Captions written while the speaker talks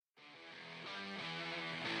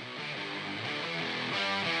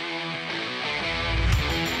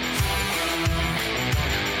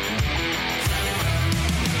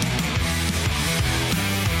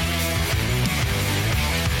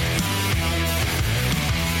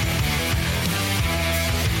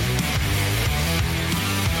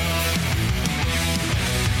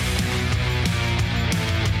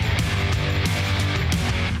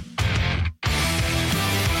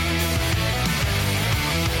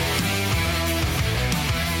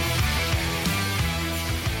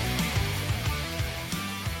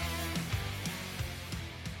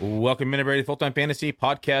Welcome, everybody, to Full Time Fantasy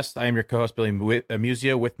Podcast. I am your co-host, Billy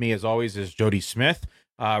Amusio. With me, as always, is Jody Smith.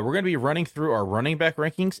 We're going to be running through our running back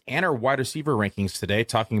rankings and our wide receiver rankings today,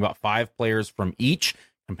 talking about 5 players from each,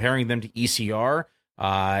 comparing them to ECR,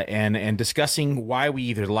 and discussing why we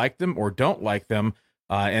either like them or don't like them,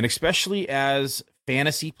 and especially as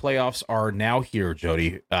fantasy playoffs are now here,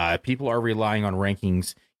 Jody. People are relying on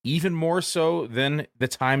rankings even more so than the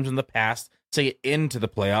times in the past to get into the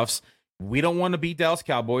playoffs. We don't want to be Dallas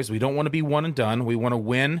Cowboys. We don't want to be one and done. We want to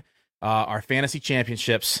win our fantasy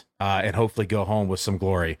championships and hopefully go home with some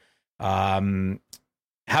glory. Speaking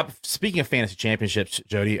of fantasy championships,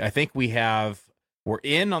 Jody, I think we're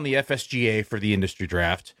in on the FSGA for the industry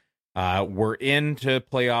draft. We're into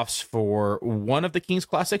playoffs for one of the Kings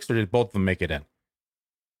Classics, or did both of them make it in?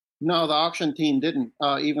 No, the auction team didn't,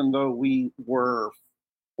 even though we were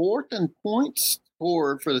 4th in points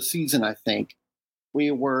scored for the season, I think. We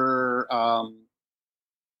were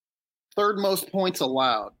 3rd most points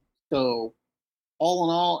allowed. So all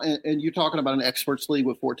in all, and you're talking about an experts league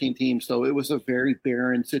with 14 teams, so it was a very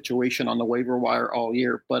barren situation on the waiver wire all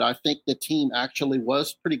year. But I think the team actually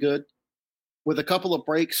was pretty good. With a couple of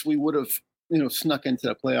breaks, we would have snuck into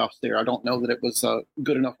the playoffs there. I don't know that it was a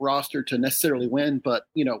good enough roster to necessarily win, but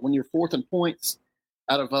when you're 4th in points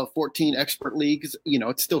out of 14 expert leagues,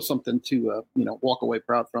 it's still something to walk away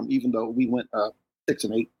proud from, even though we went 6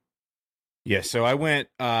 and 8. Yeah, so I went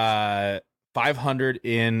 500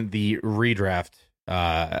 in the redraft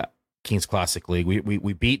Kings Classic League.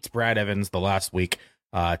 We beat Brad Evans the last week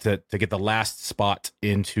to get the last spot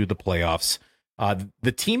into the playoffs.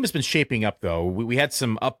 The team has been shaping up, though. We had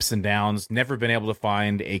some ups and downs, never been able to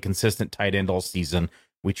find a consistent tight end all season.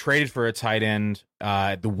 We traded for a tight end.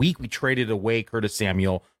 The week we traded away Curtis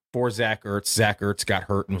Samuel for Zach Ertz. Zach Ertz got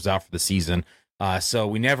hurt and was out for the season. So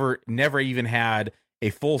we never even had a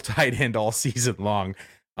full tight end all season long.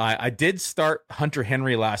 I did start Hunter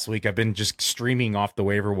Henry last week. I've been just streaming off the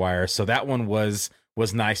waiver wire, so that one was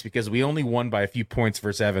nice because we only won by a few points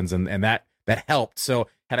versus Evans, and that helped. So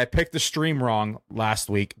had I picked the stream wrong last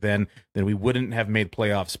week, then we wouldn't have made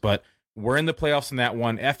playoffs. But we're in the playoffs in that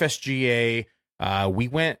one. FSGA, we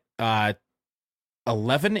went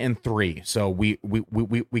 11-3, so we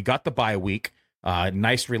got the bye week.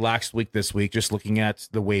 Nice relaxed week this week, just looking at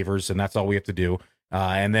the waivers, and that's all we have to do.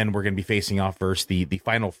 And then we're going to be facing off versus the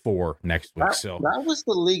final 4 next week. So that was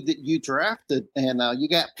the league that you drafted, and you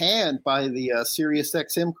got panned by the Sirius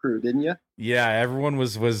XM crew, didn't you? Yeah, everyone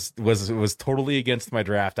was totally against my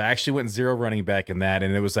draft. I actually went 0 running back in that,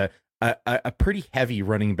 and it was a pretty heavy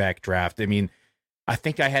running back draft. I mean, I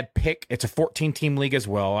think I had it's a 14-team league as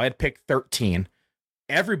well. I had picked 13.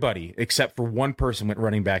 Everybody except for one person went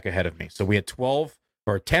running back ahead of me. So we had 12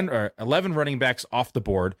 or 10 or 11 running backs off the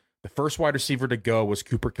board. The first wide receiver to go was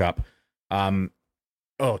Cooper Kupp. To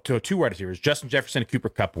 2 wide receivers, Justin Jefferson and Cooper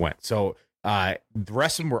Kupp went. So the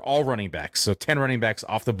rest of them were all running backs. So 10 running backs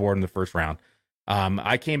off the board in the first round.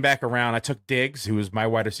 I came back around. I took Diggs, who was my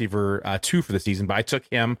wide receiver 2 for the season, but I took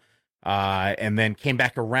him and then came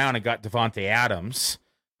back around and got Devontae Adams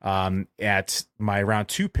at my round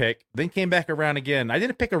 2 pick. Then came back around again. I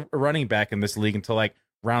didn't pick a running back in this league until like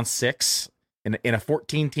round 6 in a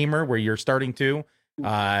 14-teamer where you're starting 2.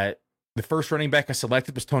 The first running back I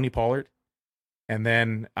selected was Tony Pollard. And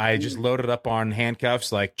then I just loaded up on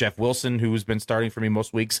handcuffs like Jeff Wilson, who's been starting for me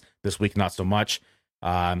most weeks. This week, not so much.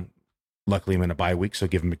 Luckily, I'm in a bye week, so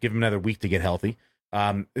give him another week to get healthy.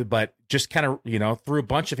 But just kind of, threw a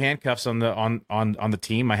bunch of handcuffs on the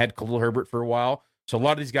team. I had Khalil Herbert for a while. So a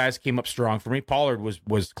lot of these guys came up strong for me. Pollard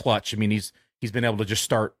was clutch. I mean, he's been able to just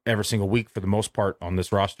start every single week for the most part on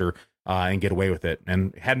this roster and get away with it.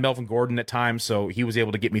 And had Melvin Gordon at times, so he was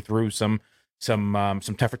able to get me through some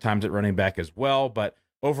tougher times at running back as well. But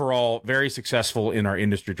overall, very successful in our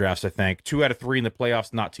industry drafts, I think. 2 out of 3 in the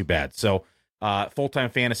playoffs, not too bad. So full-time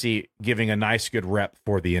fantasy giving a nice, good rep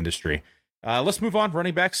for the industry. Let's move on.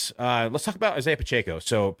 Running backs. Let's talk about Isaiah Pacheco.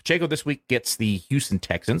 So Pacheco this week gets the Houston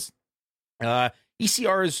Texans.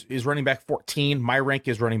 ECR is running back 14. My rank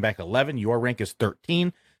is running back 11. Your rank is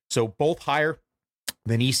 13. So both higher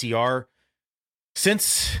than ECR.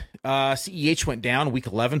 Since CEH went down week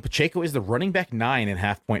 11, Pacheco is the running back 9 in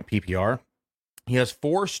half-point PPR. He has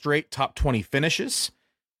 4 straight top 20 finishes,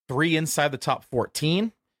 3 inside the top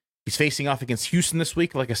 14. He's facing off against Houston this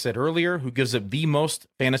week, like I said earlier, who gives up the most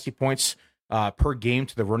fantasy points per game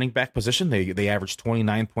to the running back position. They average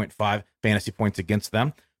 29.5 fantasy points against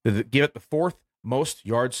them. They give it the 4th most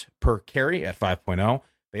yards per carry at 5.0.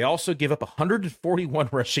 They also give up 141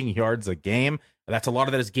 rushing yards a game. That's a lot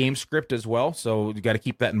of that is game script as well, so you got to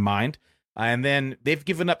keep that in mind. And then they've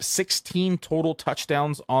given up 16 total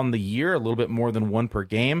touchdowns on the year, a little bit more than one per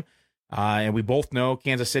game. And we both know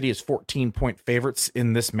Kansas City is 14-point favorites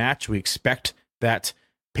in this match. We expect that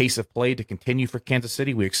pace of play to continue for Kansas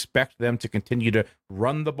City. We expect them to continue to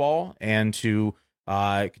run the ball and to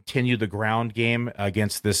continue the ground game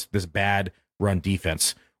against this bad run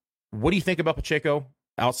defense. What do you think about Pacheco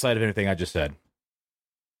outside of anything I just said?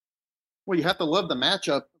 Well, you have to love the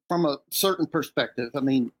matchup from a certain perspective. I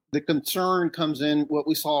mean, the concern comes in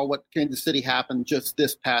what Kansas City happened just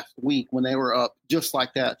this past week when they were up just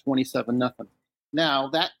like that, 27-0. Now,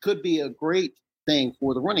 that could be a great thing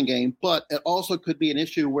for the running game, but it also could be an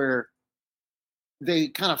issue where they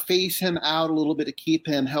kind of phase him out a little bit to keep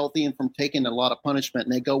him healthy and from taking a lot of punishment,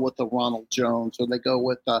 and they go with the Ronald Jones, or they go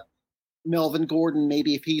with Melvin Gordon,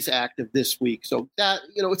 maybe if he's active this week. So that,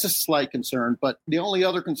 it's a slight concern. But the only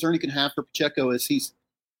other concern you can have for Pacheco is he's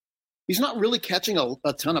not really catching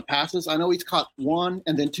a ton of passes. I know he's caught 1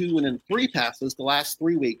 and then 2 and then 3 passes the last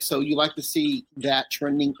 3 weeks. So you like to see that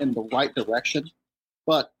trending in the right direction.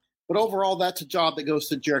 But overall, that's a job that goes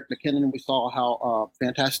to Jerick McKinnon. We saw how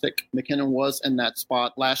fantastic McKinnon was in that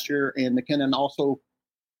spot last year. And McKinnon also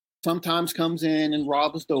sometimes comes in and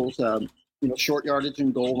robs those short yardage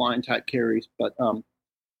and goal line type carries. But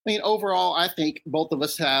overall, I think both of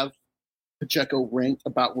us have Pacheco ranked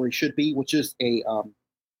about where he should be, which is a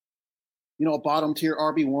bottom tier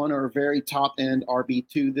RB1 or a very top end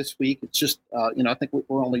RB2 this week. It's just, I think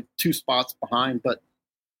we're only 2 spots behind. But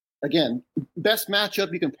again, best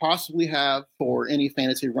matchup you can possibly have for any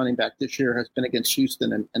fantasy running back this year has been against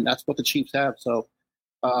Houston, and that's what the Chiefs have. So,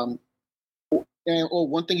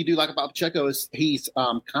 one thing you do like about Pacheco is he's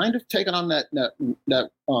kind of taken on that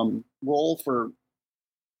role for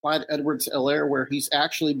Clyde Edwards-Helaire, where he's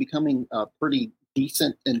actually becoming pretty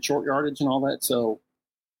decent in short yardage and all that. So,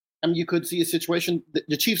 you could see a situation that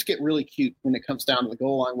the Chiefs get really cute when it comes down to the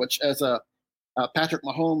goal line, which as a Patrick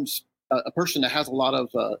Mahomes, a person that has a lot of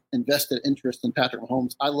invested interest in Patrick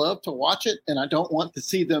Mahomes, I love to watch it, and I don't want to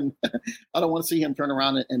see them. I don't want to see him turn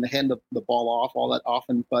around and hand the ball off all that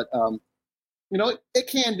often. But it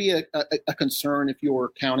can be a concern if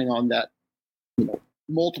you're counting on that,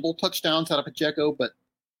 multiple touchdowns out of Pacheco. But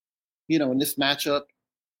in this matchup,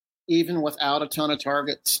 even without a ton of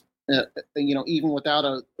targets, even without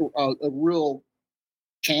a real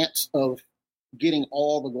chance of getting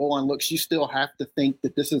all the goal line looks, you still have to think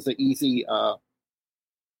that this is an easy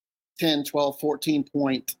 10, 12, 14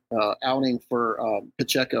 point outing for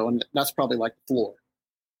Pacheco. And that's probably like the floor.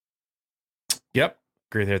 Yep.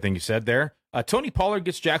 Great everything you said there. Tony Pollard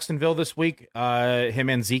gets Jacksonville this week. Him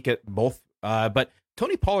and Zeke at both. But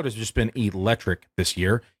Tony Pollard has just been electric this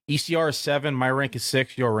year. ECR is 7. My rank is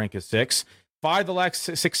 6. Your rank is 6. 5 of the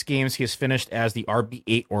last 6 games, he has finished as the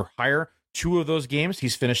RB8 or higher. 2 of those games,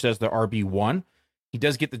 he's finished as the RB1. He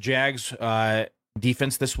does get the Jags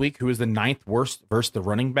defense this week, who is the 9th worst versus the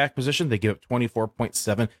running back position. They give up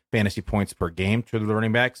 24.7 fantasy points per game to the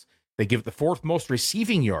running backs. They give the 4th most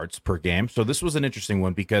receiving yards per game. So this was an interesting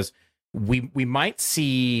one because we might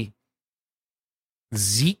see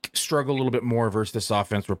Zeke struggle a little bit more versus this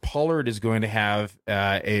offense, where Pollard is going to have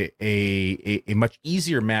a much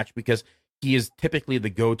easier match because he is typically the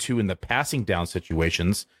go-to in the passing down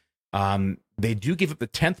situations. They do give up the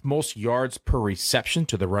 10th most yards per reception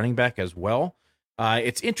to the running back as well.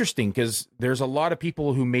 It's interesting because there's a lot of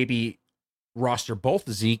people who maybe roster both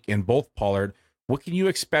Zeke and both Pollard. What can you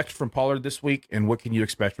expect from Pollard this week, and what can you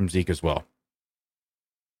expect from Zeke as well?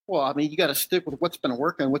 Well, you got to stick with what's been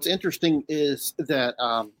working. What's interesting is that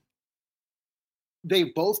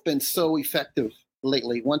they've both been so effective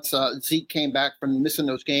lately. Once Zeke came back from missing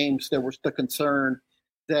those games, there was the concern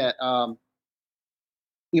that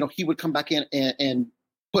he would come back in and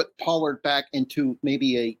put Pollard back into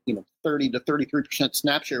maybe a 30 to 33%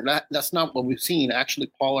 snap share. That's not what we've seen.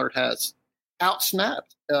 Actually, Pollard has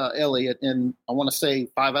outsnapped Elliott in, I want to say,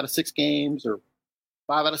 5 out of 6 games or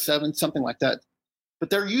 5 out of 7, something like that. But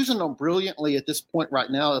they're using them brilliantly at this point right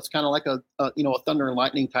now. It's kind of like a thunder and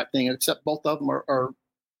lightning type thing, except both of them are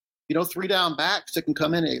 3 down backs that can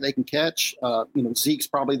come in, they can catch. Zeke's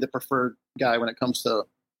probably the preferred guy when it comes to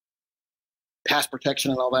pass protection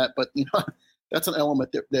and all that, but that's an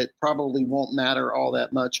element that probably won't matter all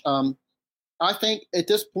that much. I think at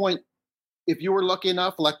this point, if you were lucky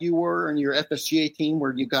enough, like you were in your FSGA team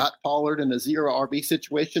where you got Pollard in a 0 RB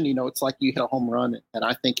situation, it's like you hit a home run, and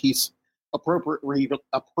I think he's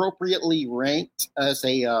appropriately ranked as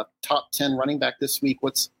a top 10 running back this week.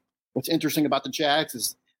 What's interesting about the Jags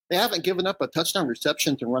is they haven't given up a touchdown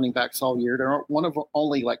reception to running backs all year. They're one of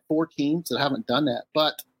only like 4 teams that haven't done that,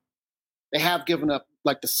 but they have given up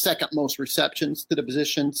like the second most receptions to the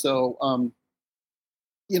position. So,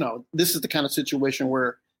 this is the kind of situation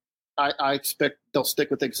where I expect they'll stick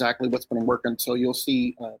with exactly what's been working. So you'll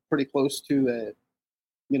see pretty close to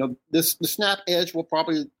the snap edge will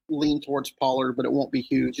probably lean towards Pollard, but it won't be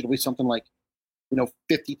huge. It'll be something like,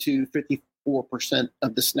 52, 54%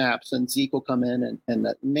 of the snaps, and Zeke will come in and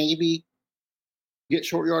maybe get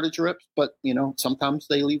short yardage reps, but sometimes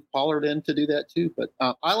they leave Pollard in to do that too. But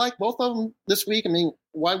I like both of them this week. I mean,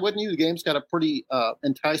 why wouldn't you? The game's got a pretty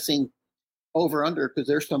enticing over under, because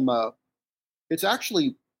there's some. It's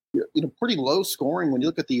actually pretty low scoring when you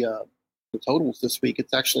look at the totals this week.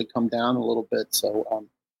 It's actually come down a little bit. So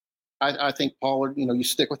I think Pollard, you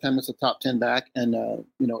stick with him as a top 10 back, and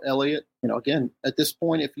Elliott, again at this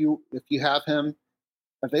point, if you have him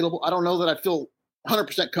available, I don't know that I feel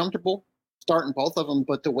 100% comfortable starting both of them,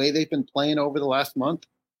 but the way they've been playing over the last month,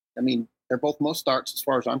 I mean, they're both most starts as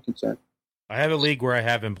far as I'm concerned. I have a league where I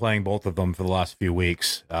have been playing both of them for the last few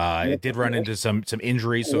weeks. It did run into some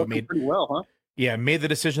injuries, so it made pretty well, huh? Yeah, it made the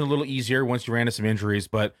decision a little easier once you ran into some injuries.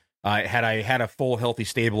 But had I had a full healthy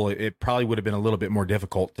stable, it probably would have been a little bit more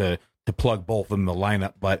difficult to plug both of them in the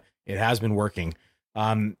lineup. But it has been working.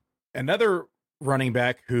 Another running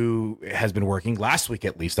back who has been working last week,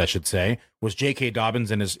 at least I should say, was J.K.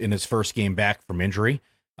 Dobbins in his first game back from injury.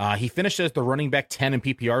 He finished as the running back 10 in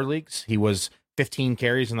PPR leagues. He was 15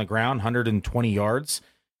 carries on the ground, 120 yards,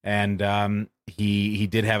 and he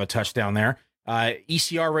did have a touchdown there.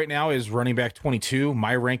 ECR right now is running back 22.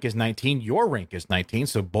 My rank is 19. Your rank is 19.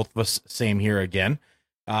 So both of us same here again.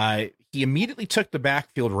 He immediately took the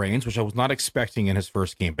backfield reins, which I was not expecting in his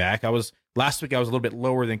first game back. Last week I was a little bit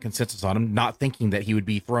lower than consensus on him, not thinking that he would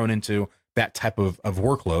be thrown into that type of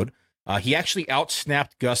workload. He actually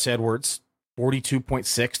outsnapped Gus Edwards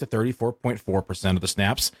 42.6 to 34.4% of the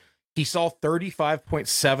snaps. He saw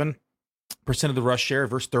 35.7% of the rush share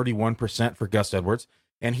versus 31% for Gus Edwards.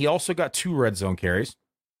 And he also got 2 red zone carries.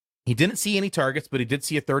 He didn't see any targets, but he did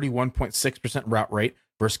see a 31.6% route rate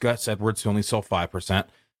versus Gus Edwards, who only saw 5%.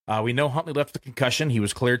 We know Huntley left with concussion. He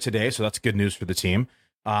was cleared today, so that's good news for the team.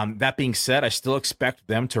 That being said, I still expect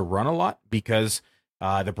them to run a lot because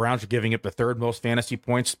the Browns are giving up the 3rd most fantasy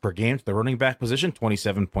points per game to the running back position,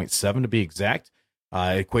 27.7 to be exact.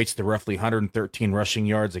 It equates to roughly 113 rushing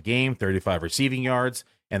yards a game, 35 receiving yards,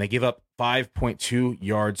 and they give up 5.2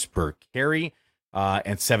 yards per carry.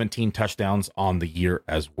 And 17 touchdowns on the year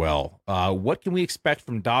as well. What can we expect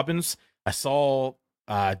from Dobbins? I saw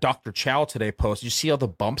Dr. Chow today post. You see all the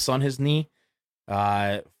bumps on his knee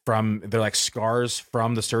they're like scars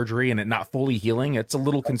from the surgery and it not fully healing. It's a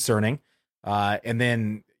little concerning. And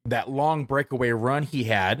then that long breakaway run he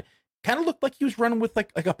had kind of looked like he was running with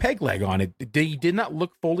like a peg leg on it. He did not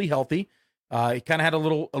look fully healthy. He kind of had a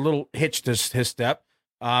little hitch to his step.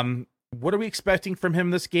 What are we expecting from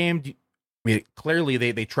him this game? I mean, clearly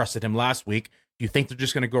they trusted him last week. Do you think they're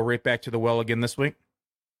just going to go right back to the well again this week?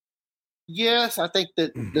 Yes, I think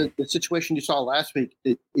that the situation you saw last week,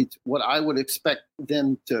 it's what I would expect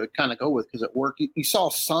them to kind of go with, because it worked. You saw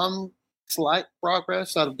some slight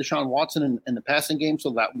progress out of Deshaun Watson in the passing game, so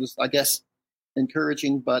that was, I guess,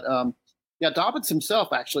 encouraging. But Dobbins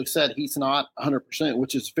himself actually said he's not 100%,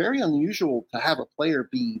 which is very unusual to have a player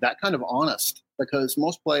be that kind of honest, because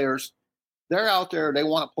most players, they're out there, they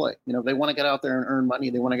want to play. They want to get out there and earn money.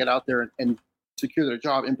 They want to get out there and secure their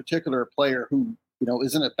job. In particular, a player who,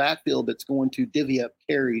 is in a backfield that's going to divvy up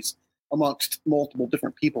carries amongst multiple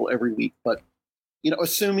different people every week. But,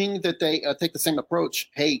 assuming that they take the same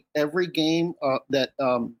approach, hey, every game that,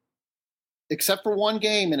 except for one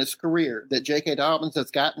game in his career that J.K. Dobbins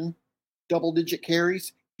has gotten double-digit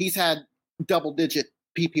carries, he's had double-digit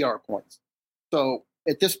PPR points. So,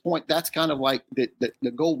 at this point, that's kind of like the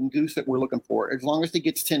golden goose that we're looking for. As long as he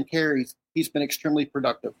gets 10 carries, he's been extremely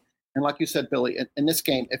productive. And like you said, Billy, in this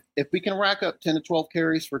game, if we can rack up 10 to 12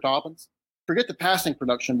 carries for Dobbins, forget the passing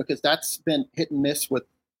production, because that's been hit and miss with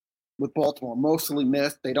Baltimore, mostly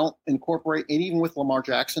missed. They don't incorporate, and even with Lamar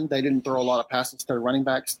Jackson, they didn't throw a lot of passes to their running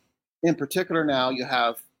backs. In particular, now you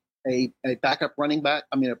have a backup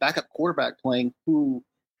quarterback playing, who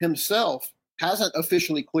himself hasn't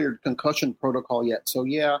officially cleared concussion protocol yet. So,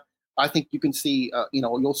 yeah, I think you can see,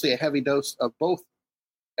 you'll see a heavy dose of both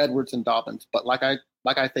Edwards and Dobbins. But like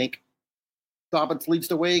I think Dobbins leads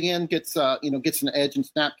the way again, gets an edge in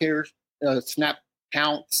snap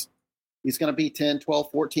counts. He's going to be 10,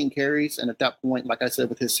 12, 14 carries. And at that point, like I said,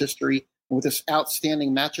 with his history, with this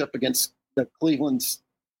outstanding matchup against the Cleveland's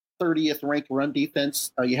 30th ranked run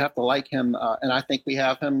defense, you have to like him. And I think we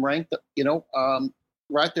have him ranked,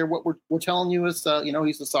 right there. What we're telling you is,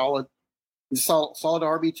 he's a solid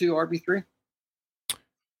RB2, RB3.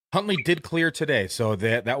 Huntley did clear today, so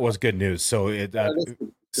that was good news. So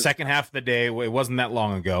second half of the day, it wasn't that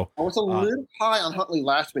long ago. I was a little high on Huntley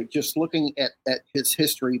last week, just looking at his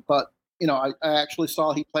history. But I actually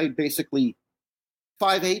saw he played basically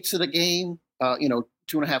 5/8 of the game.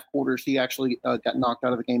 2.5 quarters. He actually got knocked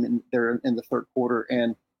out of the game in the third quarter.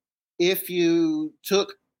 And if you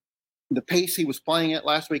took the pace he was playing at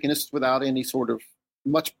last week, and this is without any sort of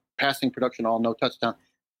much passing production, no touchdown.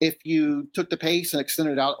 If you took the pace and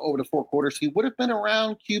extended it out over the 4 quarters, he would have been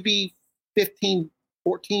around QB 15,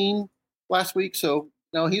 14 last week. So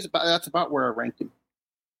no, that's about where I ranked him.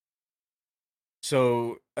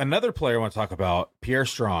 So another player I want to talk about, Pierre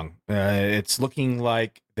Strong. It's looking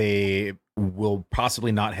like they will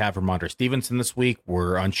possibly not have Ramondre Stevenson this week.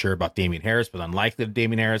 We're unsure about Damien Harris, but unlikely to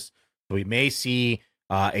Damien Harris. So we may see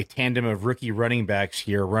a tandem of rookie running backs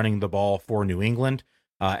here running the ball for New England.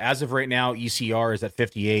 As of right now, ECR is at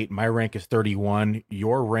 58. My rank is 31.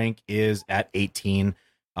 Your rank is at 18.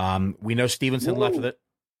 We know Stevenson left with it.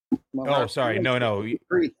 Oh, sorry. No.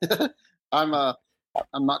 I'm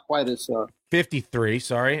not quite as 53.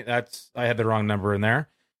 Sorry, I had the wrong number in there.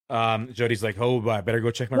 Jody's like, oh, I better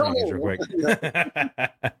go check my rankings real quick.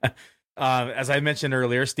 As I mentioned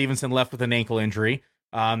earlier, Stevenson left with an ankle injury.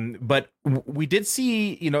 But we did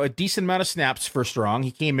see, a decent amount of snaps for Strong.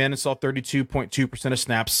 He came in and saw 32.2% of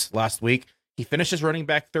snaps last week. He finished as running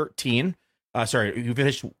back 13. He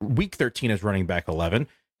finished week 13 as running back 11.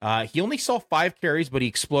 He only saw 5 carries, but he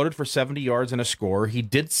exploded for 70 yards and a score. He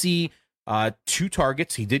did see 2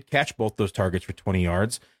 targets. He did catch both those targets for 20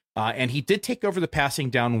 yards. And he did take over the passing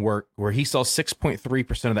down work where he saw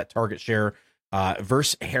 6.3% of that target share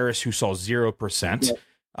versus Harris, who saw 0%.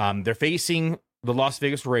 Yeah. They're facing the Las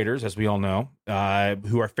Vegas Raiders, as we all know,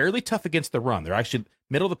 who are fairly tough against the run. They're actually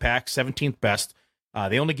middle of the pack, 17th best.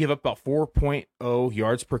 They only give up about 4.0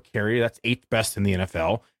 yards per carry. That's 8th best in the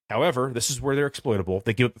NFL. However, this is where they're exploitable.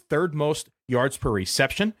 They give up the 3rd most yards per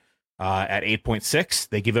reception at 8.6.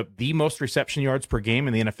 They give up the most reception yards per game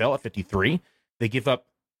in the NFL at 53. They give up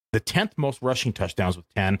the 10th most rushing touchdowns with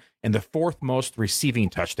 10, and the 4th most receiving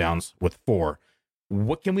touchdowns with 4.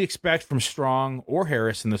 What can we expect from Strong or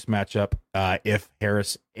Harris in this matchup if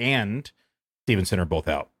Harris and Stevenson are both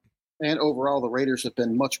out? And overall, the Raiders have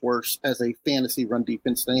been much worse as a fantasy run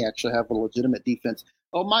defense than they actually have a legitimate defense.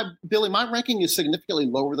 Oh, my ranking is significantly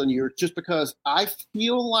lower than yours just because I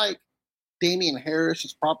feel like Damien Harris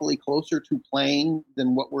is probably closer to playing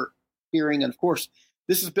than what we're hearing. And of course,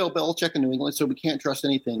 this is Bill Belichick in New England, so we can't trust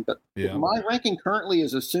anything. But my ranking currently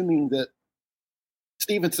is assuming that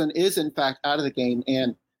Stevenson is, in fact, out of the game.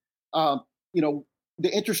 And,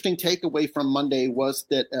 the interesting takeaway from Monday was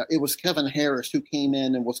that it was Kevin Harris who came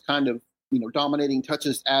in and was kind of, dominating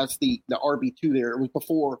touches as the RB2 there. It was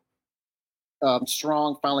before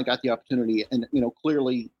Strong finally got the opportunity. And,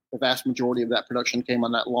 clearly the vast majority of that production came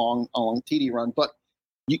on that long TD run. But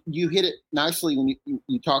you hit it nicely when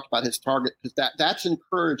you talked about his target, because that's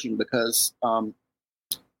encouraging because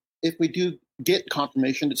if we do get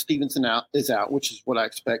confirmation that Stevenson is out, which is what I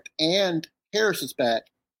expect, and Harris is back,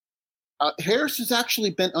 Harris has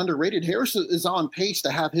actually been underrated. Harris is on pace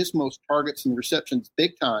to have his most targets and receptions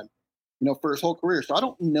big time, for his whole career. So I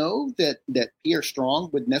don't know that Pierre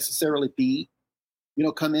Strong would necessarily be,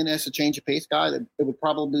 come in as a change of pace guy. It would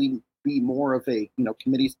probably be more of a,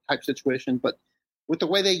 committee type situation. But with the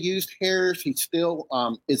way they used Harris, he still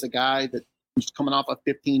is a guy that who's coming off a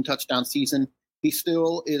 15 touchdown season. He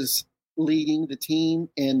still is leading the team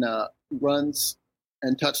in runs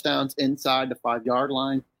and touchdowns inside the 5-yard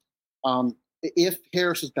line. If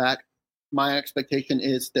Harris is back, my expectation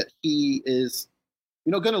is that he is,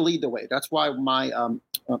 going to lead the way. That's why my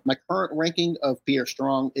current ranking of Pierre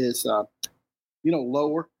Strong is,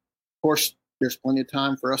 lower. Of course, there's plenty of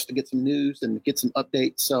time for us to get some news and get some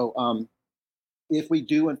updates. So if we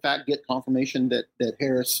do, in fact, get confirmation that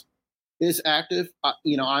Harris is active,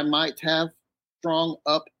 I might have Strong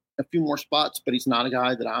up a few more spots, but he's not a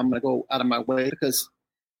guy that I'm going to go out of my way because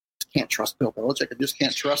I can't trust Bill Belichick. I just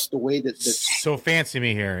can't trust the way that. So fancy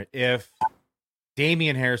me here. If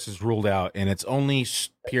Damien Harris is ruled out and it's only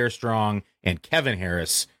Pierre Strong and Kevin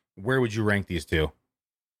Harris, where would you rank these two?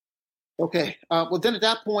 Okay. Well, then at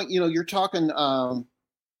that point, you're talking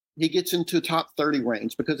he gets into top 30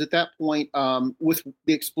 range because at that point, with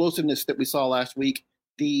the explosiveness that we saw last week,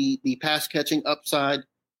 the pass catching upside,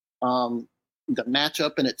 the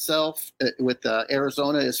matchup in itself with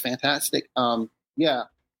Arizona is fantastic. At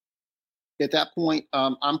that point,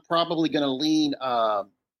 I'm probably going to lean,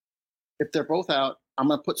 if they're both out, I'm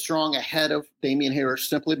going to put Strong ahead of Damien Harris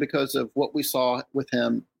simply because of what we saw with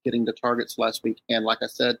him getting the targets last week. And like I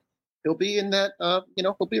said, he'll be in that,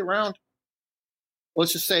 he'll be around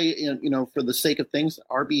let's just say, for the sake of things,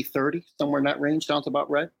 RB 30, somewhere in that range sounds about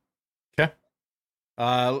right. Okay.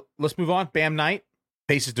 Let's move on. Bam Knight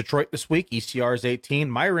faces Detroit this week. ECR is 18.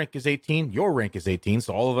 My rank is 18. Your rank is 18.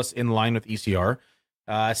 So all of us in line with ECR.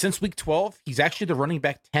 Since week 12, he's actually the running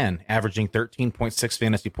back 10, averaging 13.6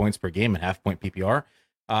 fantasy points per game and half point PPR.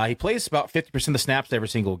 He plays about 50% of the snaps every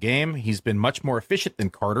single game. He's been much more efficient than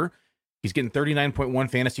Carter. He's getting 39.1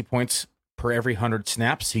 fantasy points per every 100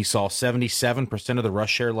 snaps. He saw 77% of the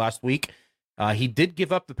rush share last week. He did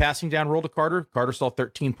give up the passing down role to Carter. Carter saw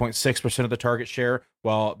 13.6% of the target share,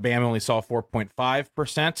 while Bam only saw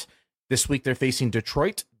 4.5%. This week they're facing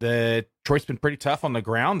Detroit. Detroit's been pretty tough on the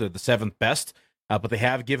ground. They're the 7th best, but they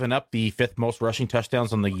have given up the 5th most rushing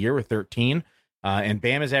touchdowns on the year with 13. And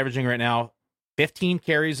Bam is averaging right now 15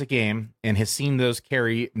 carries a game and has seen those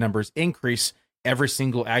carry numbers increase every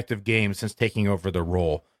single active game since taking over the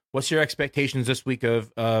role. What's your expectations this week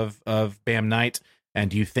of Bam Knight? And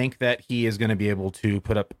do you think that he is going to be able to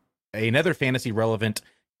put up another fantasy relevant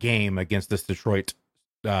game against this Detroit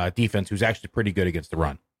defense, who's actually pretty good against the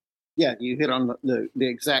run? Yeah, you hit on the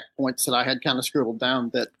exact points that I had kind of scribbled down,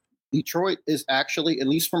 that Detroit is actually, at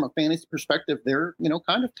least from a fantasy perspective, they're,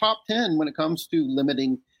 kind of top 10 when it comes to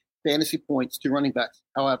limiting fantasy points to running backs.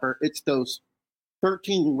 However, it's those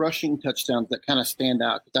 13 rushing touchdowns that kind of stand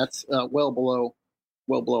out. That's well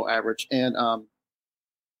below average. And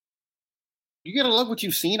you got to love what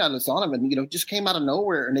you've seen out of Zonovan. Just came out of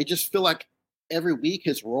nowhere, and they just feel like every week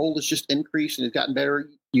his role has just increased and it's gotten better.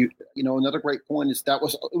 Another great point is it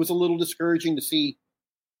was a little discouraging to see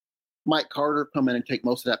Mike Carter come in and take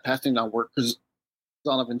most of that passing down work, because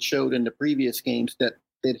Zonovan showed in the previous games that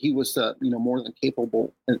he was more than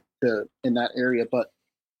capable in that area. But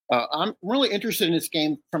I'm really interested in this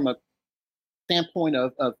game from a standpoint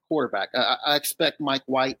of quarterback. I expect Mike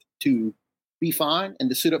White to be fine and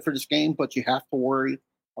to suit up for this game, but you have to worry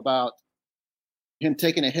about him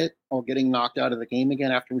taking a hit or getting knocked out of the game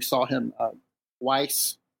again, after we saw him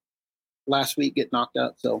twice last week get knocked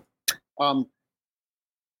out. So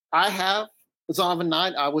I have Zonovan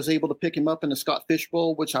Knight. I was able to pick him up in the Scott Fish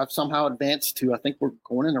Bowl, which I've somehow advanced to. I think we're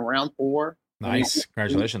going in round 4. Nice.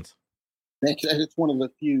 Congratulations. It's one of the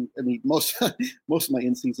few. I mean, most of my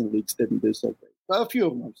in-season leagues didn't do so great. Well, a few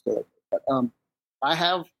of them I'm still okay. But I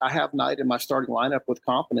have Knight in my starting lineup with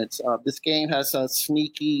confidence. This game has a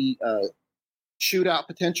sneaky shootout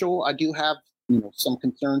potential. I do have some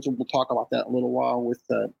concerns, and we'll talk about that in a little while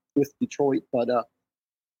with Detroit. But I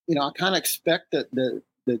kind of expect that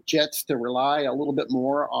the Jets to rely a little bit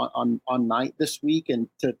more on Knight this week, and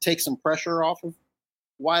to take some pressure off of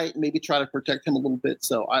White, maybe try to protect him a little bit.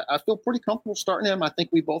 So I feel pretty comfortable starting him. I think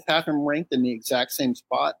we both have him ranked in the exact same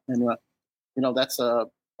spot, and that's a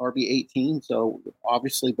RB 18. So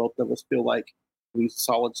obviously both of us feel like he's a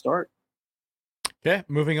solid start. Okay,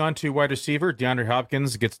 moving on to wide receiver. DeAndre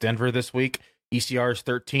Hopkins gets Denver this week. ECR is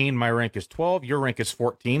 13. My rank is 12. Your rank is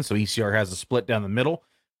 14. So ECR has a split down the middle.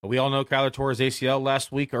 But we all know Kyler tore his ACL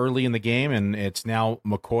last week early in the game, and it's now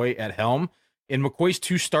McCoy at helm. In McCoy's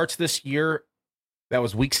 2 starts this year, that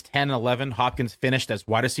was weeks 10 and 11. Hopkins finished as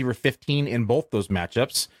wide receiver 15 in both those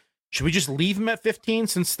matchups. Should we just leave him at 15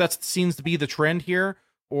 since that seems to be the trend here?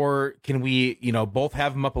 Or can we, both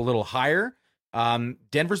have him up a little higher?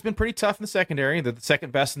 Denver's been pretty tough in the secondary. They're the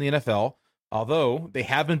second best in the NFL, although they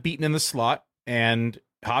have been beaten in the slot, and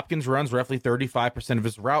Hopkins runs roughly 35% of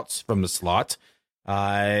his routes from the slot.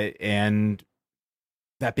 And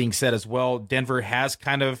that being said as well, Denver has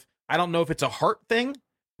kind of, I don't know if it's a heart thing,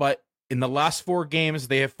 but in the last 4 games,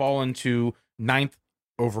 they have fallen to 9th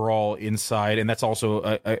overall inside, and that's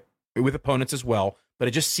also with opponents as well. But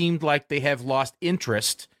it just seemed like they have lost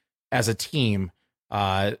interest as a team,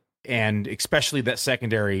 and especially that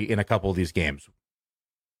secondary in a couple of these games.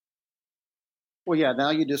 Well, yeah, now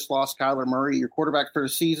you just lost Kyler Murray, your quarterback for the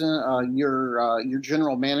season. Your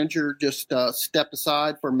general manager just stepped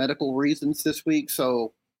aside for medical reasons this week.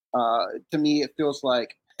 So to me, it feels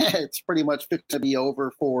like it's pretty much fixed to be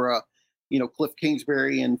over for Cliff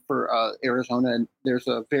Kingsbury and for Arizona. And there's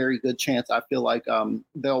a very good chance, I feel like,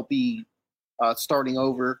 they'll be starting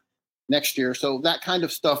over next year. So that kind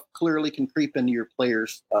of stuff clearly can creep into your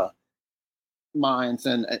players' minds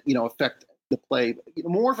and affect the play.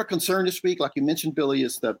 More of a concern this week, like you mentioned, Billy,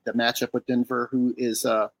 is the matchup with Denver, who is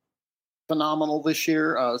phenomenal this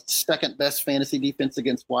year. Second best fantasy defense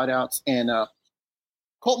against wideouts. And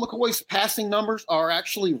Colt McCoy's passing numbers are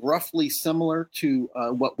actually roughly similar to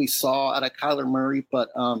what we saw out of Kyler Murray, but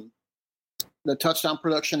the touchdown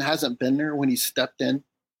production hasn't been there when he stepped in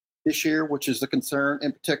this year, which is a concern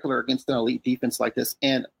in particular against an elite defense like this.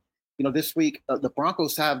 And, this week the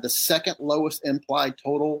Broncos have the second lowest implied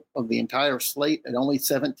total of the entire slate at only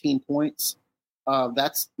 17 points.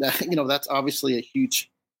 That's obviously a huge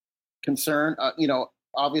concern.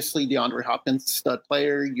 Obviously DeAndre Hopkins, stud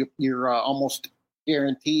player. You're almost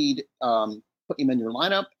guaranteed put him in your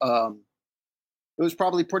lineup. It was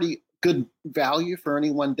probably pretty good value for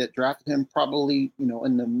anyone that drafted him probably,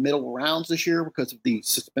 in the middle rounds this year because of the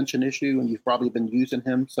suspension issue, and you've probably been using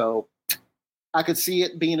him. So I could see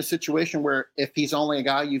it being a situation where if he's only a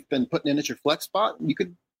guy you've been putting in at your flex spot, you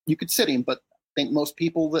could sit him. But I think most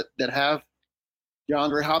people that have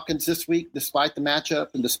DeAndre Hopkins this week, despite the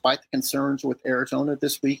matchup and despite the concerns with Arizona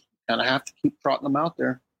this week, kind of have to keep trotting them out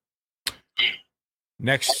there.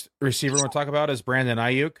 Next receiver we'll talk about is Brandon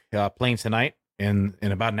Ayuk, playing tonight in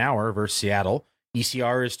about an hour versus Seattle.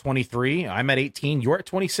 ECR is 23. I'm at 18. You're at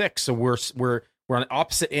 26. So we're on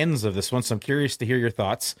opposite ends of this one. So I'm curious to hear your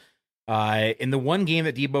thoughts. In the one game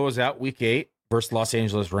that Debo was out, week 8 versus Los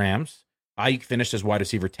Angeles Rams, Ayuk finished as wide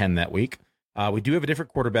receiver 10 that week. We do have a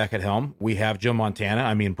different quarterback at helm. We have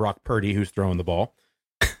Brock Purdy, who's throwing the ball.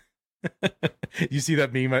 You see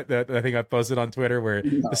that meme that I think I posted on Twitter where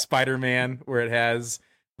the Spider-Man, where it has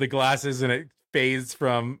the glasses and it fades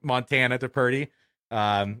from Montana to Purdy.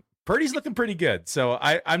 Purdy's looking pretty good. So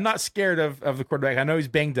I'm not scared of the quarterback. I know he's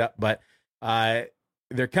banged up, but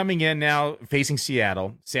they're coming in now facing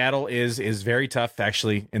Seattle. Seattle is very tough,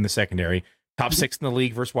 actually, in the secondary. Top 6 in the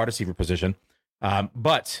league versus wide receiver position.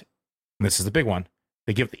 But this is the big one.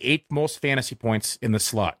 They give the 8th most fantasy points in the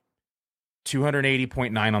slot.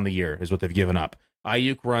 280.9 on the year is what they've given up.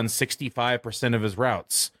 Ayuk runs 65% of his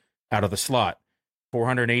routes out of the slot.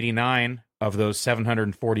 489 of those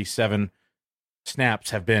 747 snaps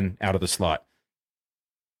have been out of the slot.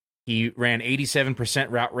 He ran 87%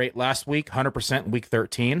 route rate last week, 100% week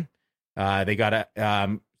 13. They got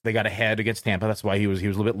ahead against Tampa. That's why he was a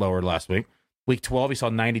little bit lower last week. Week 12, he saw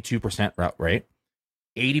 92% route rate.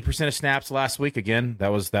 80% of snaps last week. Again, that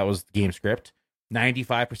was the game script.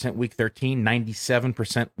 95% week 13,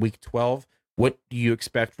 97% week 12. What do you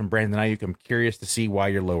expect from Brandon Ayuk? I'm curious to see why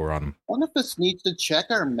you're lower on him. One of us needs to check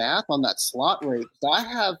our math on that slot rate. I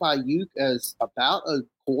have Ayuk as about a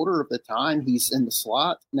quarter of the time he's in the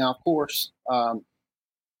slot. Now, of course,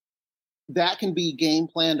 that can be game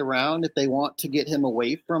planned around if they want to get him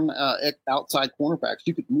away from outside cornerbacks.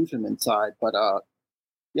 You could move him inside, but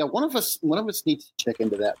one of us needs to check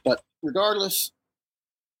into that. But regardless,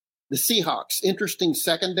 the Seahawks, interesting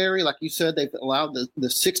secondary. Like you said, they've allowed the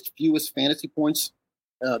 6th fewest fantasy points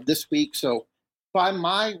this week. So by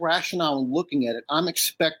my rationale looking at it, I'm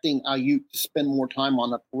expecting Ayuk to spend more time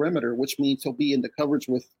on the perimeter, which means he'll be in the coverage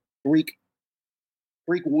with Tariq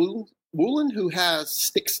Woolen, who has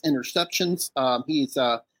 6 interceptions. He's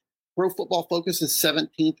Pro Football Focus's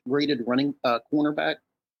 17th rated running cornerback.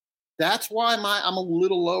 That's why I'm a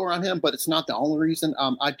little lower on him, but it's not the only reason.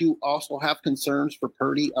 I do also have concerns for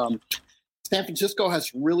Purdy. San Francisco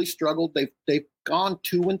has really struggled. They've gone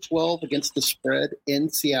 2-12 against the spread in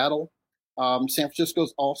Seattle. San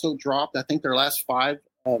Francisco's also dropped, I think, their last 5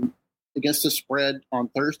 against the spread on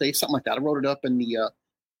Thursday, something like that. I wrote it up in the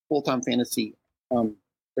full-time fantasy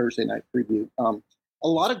Thursday night preview. A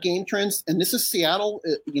lot of game trends, and this is Seattle.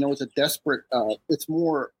 It's a desperate. It's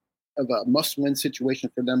more of a must-win situation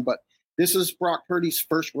for them, but this is Brock Purdy's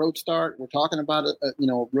first road start. We're talking about a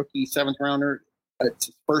rookie 7th rounder. It's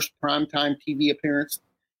his first primetime TV appearance.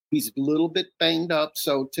 He's a little bit banged up,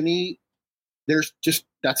 so to me,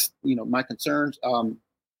 that's my concerns.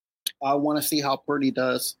 I want to see how Purdy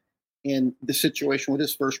does in the situation with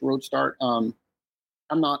his first road start. I'm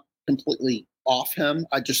not completely off him.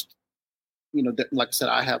 I just, like I said,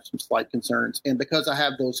 I have some slight concerns, and because I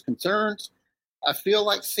have those concerns, I feel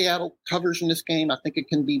like Seattle covers in this game. I think it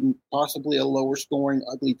can be possibly a lower scoring,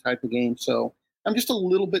 ugly type of game. So I'm just a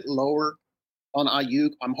little bit lower on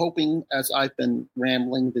Ayuk. I'm hoping, as I've been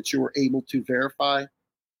rambling, that you were able to verify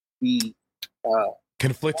the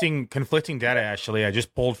conflicting data. Actually, I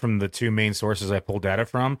just pulled from the 2 main sources I pulled data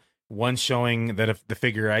from. One showing that if the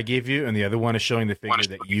figure I gave you, and the other one is showing the figure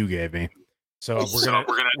that you gave me. So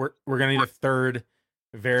we're gonna need a third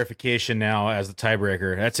verification now as the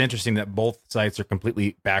tiebreaker. That's interesting that both sites are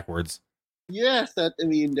completely backwards. Yes, that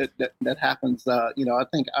happens. I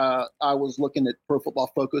think I was looking at Pro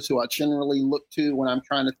Football Focus, who I generally look to when I'm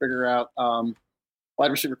trying to figure out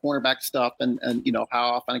wide receiver cornerback stuff and how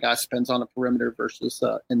often a guy spends on the perimeter versus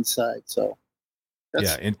inside. So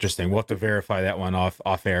yeah, interesting. We'll have to verify that one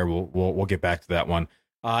off air. We'll get back to that one.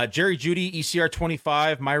 Jerry Jeudy, ECR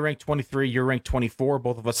 25, my rank 23, your rank 24,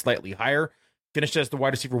 both of us slightly higher. Finished as the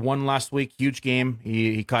wide receiver 1 last week. Huge game.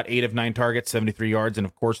 He caught 8 of 9 targets, 73 yards, and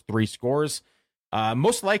of course 3 scores.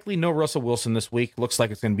 Most likely no Russell Wilson this week. Looks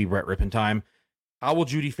like it's going to be Brett Rippon time. How will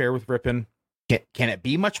Judy fare with Rippon? Can it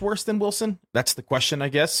be much worse than Wilson? That's the question, I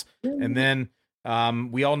guess. And then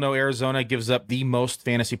we all know Arizona gives up the most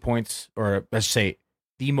fantasy points, or let's say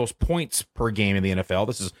the most points per game in the NFL.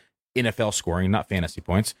 This is NFL scoring, not fantasy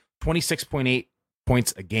points. 26.8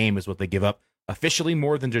 points a game is what they give up. Officially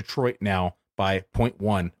more than Detroit now by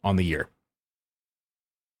 0.1 on the year.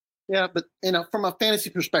 Yeah, but from a fantasy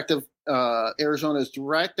perspective, Arizona is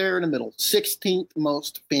right there in the middle. 16th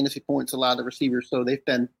most fantasy points allowed to receivers, so they've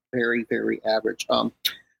been very, very average.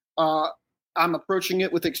 I'm approaching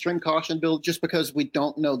it with extreme caution, Bill, just because we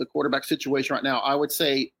don't know the quarterback situation right now. I would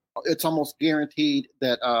say it's almost guaranteed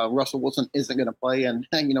that Russell Wilson isn't going to play. And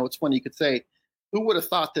it's funny you could say, who would have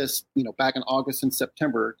thought this, back in August and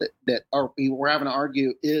September that we're having to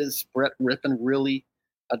argue, is Brett Rippon really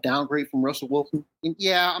a downgrade from Russell Wilson? And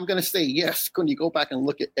yeah, I'm going to say yes. When you go back and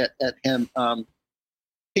look at him,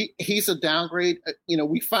 he's a downgrade.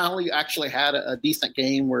 We finally actually had a decent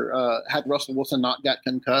game where had Russell Wilson not got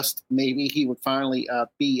concussed, maybe he would finally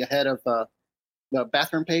be ahead of the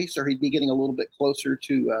bathroom pace, or he'd be getting a little bit closer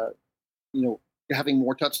to, having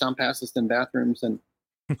more touchdown passes than bathrooms. And,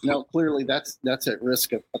 clearly that's at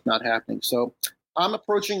risk of not happening. So I'm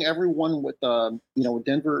approaching everyone with,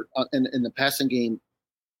 Denver in the passing game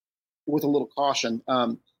with a little caution.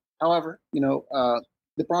 However,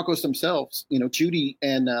 the Broncos themselves, Judy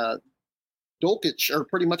and Dulcich are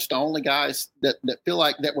pretty much the only guys that feel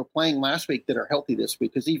like that were playing last week that are healthy this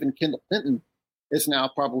week, because even Kendall Hinton is now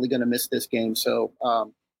probably going to miss this game. So,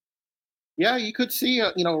 you could see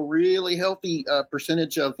a really healthy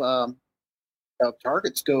percentage of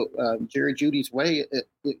targets go Jerry Judy's way,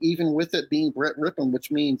 even with it being Brett Rippon, which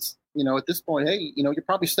means at this point, hey, you're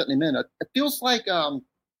probably setting him in. It feels like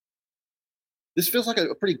this feels like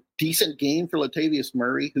a pretty decent game for Latavius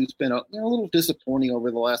Murray, who's been a little disappointing over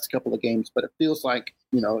the last couple of games, but it feels like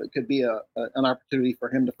it could be an opportunity for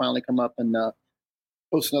him to finally come up and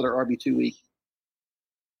post another RB2 week.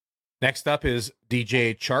 Next up is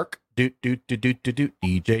DJ Chark. DJ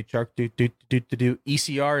Chark.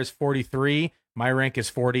 ECR is 43. My rank is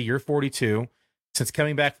 40. You're 42. Since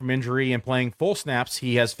coming back from injury and playing full snaps,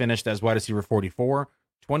 he has finished as wide receiver 44,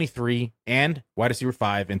 23, and wide receiver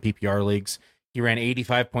 5 in PPR leagues. He ran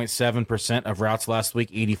 85.7% of routes last week,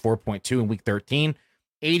 84.2 in week 13,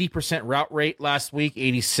 80% route rate last week,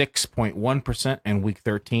 86.1% in week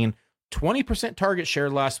 13, 20% target share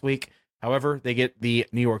last week. However, they get the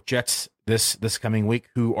New York Jets this coming week,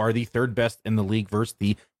 who are the third best in the league versus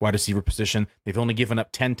the wide receiver position. They've only given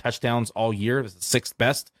up 10 touchdowns all year. It's the sixth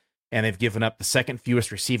best. And they've given up the second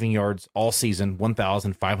fewest receiving yards all season,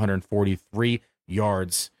 1,543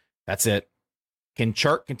 yards. That's it. Can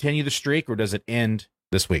Chark continue the streak, or does it end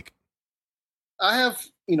this week? I have,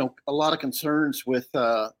 a lot of concerns with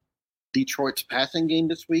Detroit's passing game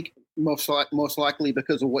this week, most likely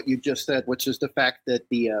because of what you just said, which is the fact that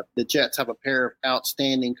the Jets have a pair of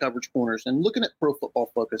outstanding coverage corners. And looking at Pro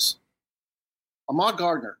Football Focus, Ahmad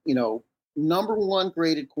Gardner, number one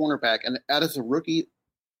graded cornerback, and that is a rookie,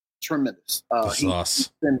 tremendous.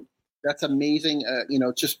 That's amazing.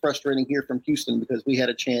 It's just frustrating here from Houston, because we had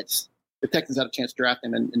a chance. The Texans had a chance to draft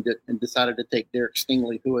him and decided to take Derek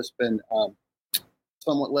Stingley, who has been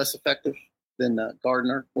somewhat less effective than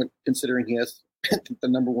Gardner, considering he has the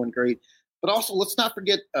number one grade. But also, let's not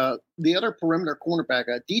forget the other perimeter cornerback,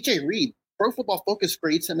 DJ Reed. Pro Football Focus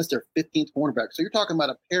grades him as their 15th cornerback. So you're talking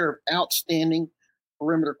about a pair of outstanding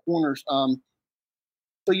perimeter corners. So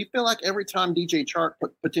you feel like every time DJ Chark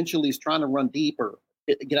potentially is trying to run deep or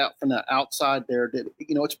get out from the outside there, that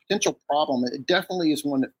it's a potential problem. It definitely is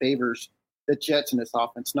one that favors the Jets in this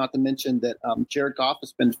offense, not to mention that Jared Goff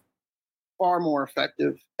has been far more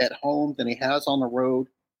effective at home than he has on the road.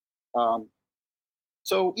 I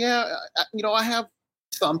have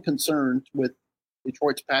some concerns with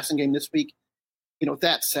Detroit's passing game this week.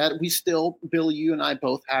 That said, we still, Bill, you and I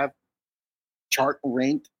both have Chark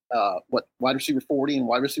ranked wide receiver 40 and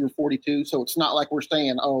wide receiver 42. So it's not like we're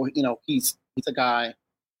saying, he's a guy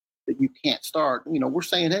that you can't start. We're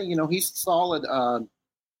saying, hey, he's solid,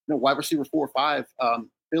 wide receiver 4 or 5.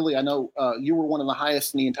 Billy, I know you were one of the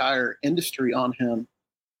highest in the entire industry on him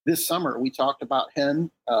this summer. We talked about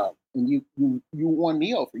him, and you won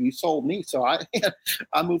me over. You sold me. So I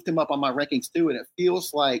moved him up on my rankings too. And it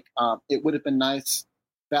feels like it would have been nice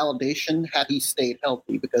validation had he stayed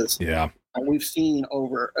healthy, because we've seen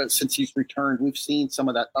since he's returned, we've seen some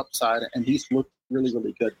of that upside, and he's looked really,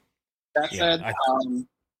 really good. That said, like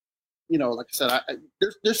I said,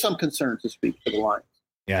 there's some concerns this week for the Lions.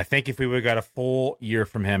 Yeah, I think if we would have got a full year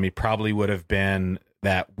from him, he probably would have been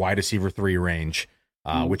that wide receiver 3 range,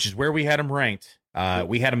 which is where we had him ranked.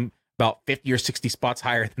 We had him about 50 or 60 spots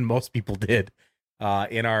higher than most people did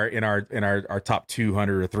in our top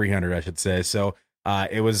 200 or 300, I should say. So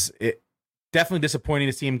it was definitely disappointing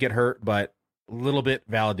to see him get hurt, but a little bit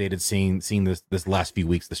validated seeing this last few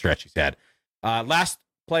weeks, the stretch he's had. Last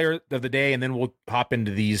player of the day, and then we'll hop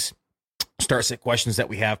into these start set questions that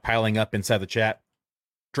we have piling up inside the chat.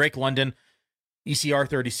 Drake London, ECR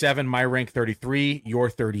 37, my rank 33, your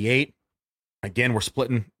 38. Again, we're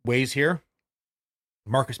splitting ways here.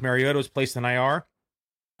 Marcus Mariota is placed in IR.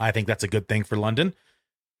 I think that's a good thing for London.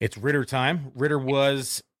 It's Ridder time. Ridder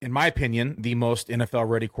was, in my opinion, the most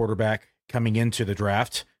NFL-ready quarterback coming into the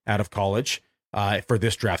draft out of college for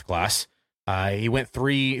this draft class. He went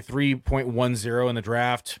 3.10 in the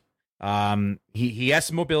draft. He has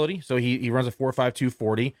some mobility, so he runs a 4.52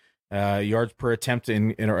 40. Yards per attempt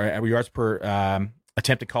yards per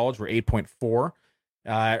attempt at college were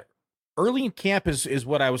 8.4. Early in camp is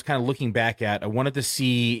what I was kind of looking back at. I wanted to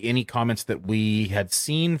see any comments that we had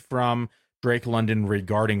seen from Drake London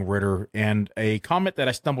regarding Ridder, and a comment that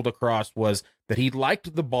I stumbled across was that he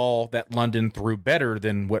liked the ball that London threw better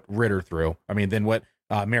than what Ridder threw. I mean, than what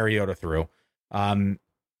Mariota threw.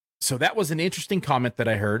 So that was an interesting comment that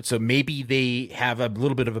I heard. So maybe they have a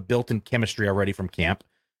little bit of a built-in chemistry already from camp.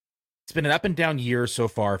 It's been an up and down year so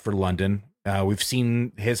far for London. We've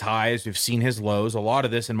seen his highs, we've seen his lows. A lot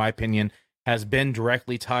of this, in my opinion, has been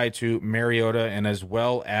directly tied to Mariota, and as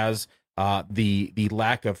well as the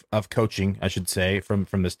lack of coaching, I should say, from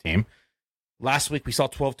this team. Last week we saw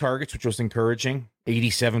 12 targets, which was encouraging.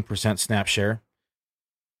 87% snap share,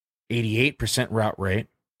 88% route rate,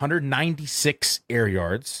 196 air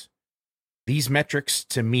yards. These metrics,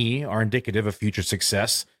 to me, are indicative of future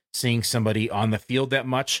success. Seeing somebody on the field that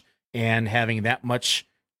much and having that much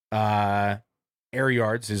air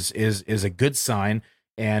yards is a good sign,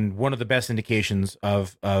 and one of the best indications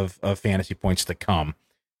of fantasy points to come.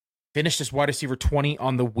 Finished as wide receiver 20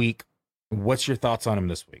 on the week. What's your thoughts on him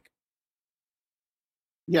this week?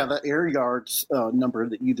 Yeah, the air yards number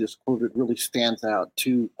that you just quoted really stands out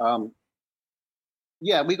too.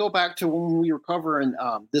 Yeah, we go back to when we were covering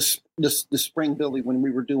this spring, Billy, when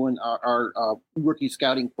we were doing our rookie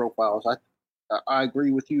scouting profiles. I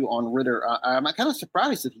agree with you on Ridder. I'm kind of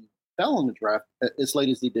surprised that he fell in the draft as late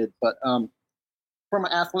as he did. But from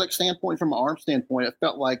an athletic standpoint, from an arm standpoint, it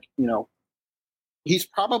felt like, he's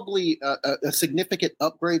probably a significant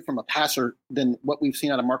upgrade from a passer than what we've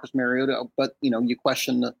seen out of Marcus Mariota. But, you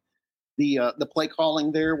question the play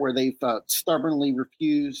calling there, where they've stubbornly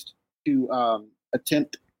refused to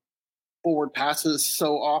attempt forward passes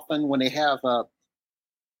so often when they have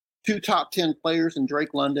two top 10 players in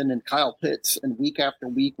Drake London and Kyle Pitts, and week after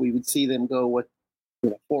week we would see them go with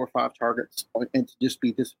 4 or 5 targets and to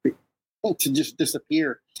just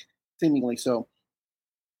disappear seemingly so.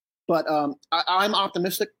 But I'm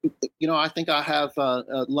optimistic. I think I have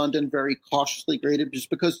London very cautiously graded just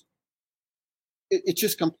because it's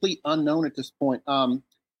just complete unknown at this point.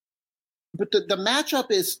 But the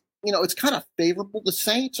matchup is, it's kind of favorable. The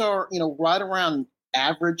Saints are, right around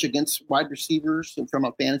average against wide receivers from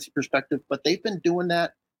a fantasy perspective, but they've been doing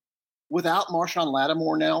that without Marshawn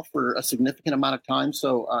Lattimore now for a significant amount of time.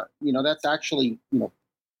 So, that's actually,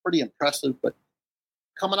 pretty impressive. But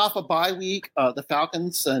coming off a bye week, the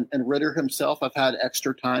Falcons and Ridder himself have had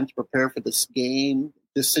extra time to prepare for this game,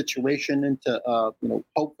 this situation, and to,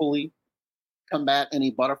 hopefully combat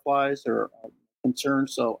any butterflies or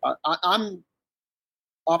concerns. So I'm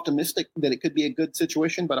optimistic that it could be a good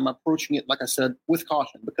situation, but I'm approaching it, like I said, with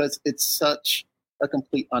caution because it's such a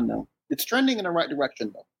complete unknown. It's trending in the right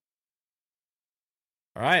direction, though.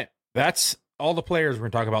 All right. That's all the players we're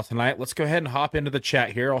going to talk about tonight. Let's go ahead and hop into the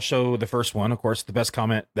chat here. I'll show the first one. Of course, the best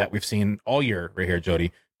comment that we've seen all year right here,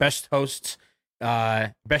 Jody. Best hosts,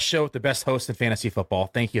 best show with the best host in fantasy football.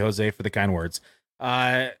 Thank you, Jose, for the kind words.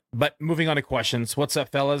 But moving on to questions. What's up,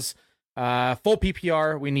 fellas? Full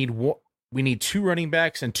PPR. We need 2 running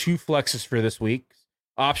backs and 2 flexes for this week.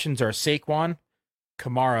 Options are Saquon,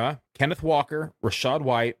 Kamara, Kenneth Walker, Rachaad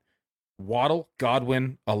White, Waddle,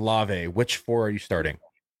 Godwin, Olave. Which 4 are you starting?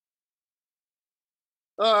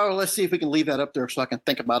 Oh, let's see if we can leave that up there so I can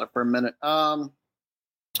think about it for a minute.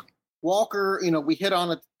 Walker, we hit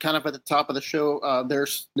on it kind of at the top of the show.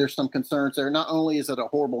 There's some concerns there. Not only is it a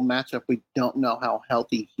horrible matchup, we don't know how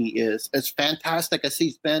healthy he is. As fantastic as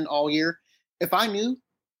he's been all year, if I knew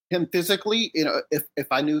him physically, if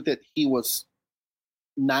I knew that he was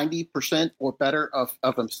 90% or better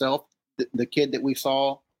of himself, the kid that we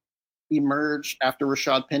saw emerge after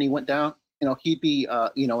Rashad Penny went down, he'd be,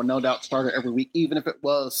 a no doubt starter every week, even if it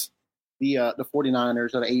was the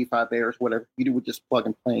 49ers or the 85 Bears, whatever. You would just plug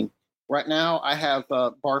and play Right now, I have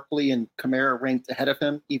Barkley and Kamara ranked ahead of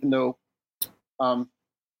him, even though you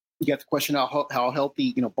get to question how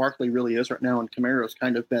healthy Barkley really is right now, and Kamara's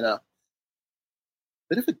kind of been a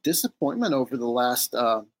bit of a disappointment over the last,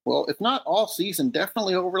 if not all season,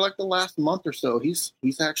 definitely over like the last month or so. He's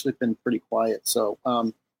actually been pretty quiet. So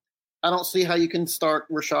I don't see how you can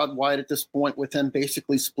start Rachaad White at this point with him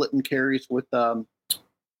basically splitting carries with Fournette.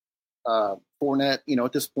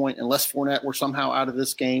 At this point, unless Fournette were somehow out of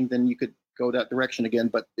this game, then you could go that direction again.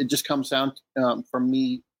 But it just comes down from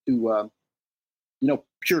me to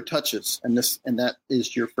pure touches, and that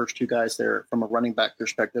is your first two guys there from a running back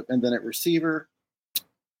perspective, and then at receiver.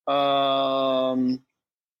 Wow.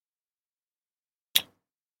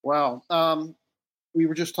 We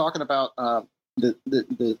were just talking about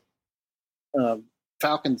the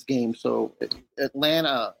Falcons game. So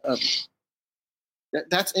Atlanta,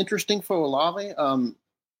 that's interesting for Olave.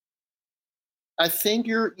 I think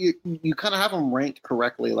you kind of have them ranked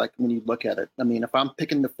correctly. Like when you look at it, I mean, if I'm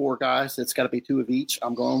picking the four guys, it's got to be two of each.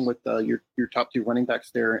 I'm going with your top two running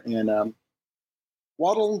backs there, and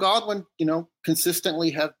Waddle and Godwin,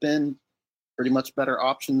 consistently have been pretty much better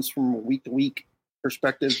options from a week-to-week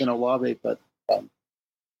perspective than Olave. But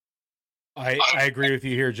I agree with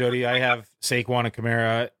you here, Jody. I have Saquon and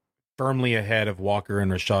Kamara firmly ahead of Walker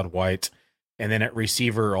and Rachaad White. And then at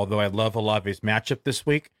receiver, although I love Olave's matchup this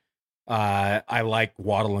week, I like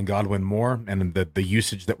Waddle and Godwin more. And the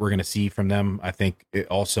usage that we're going to see from them, I think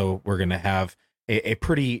we're going to have a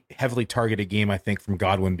pretty heavily targeted game, I think, from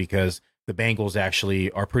Godwin, because the Bengals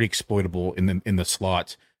actually are pretty exploitable in the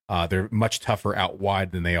slot. They're much tougher out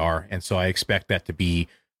wide than they are, and so I expect that to be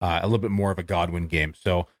a little bit more of a Godwin game.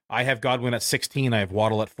 So I have Godwin at 16, I have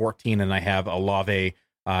Waddle at 14, and I have Olave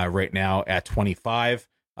right now at 25.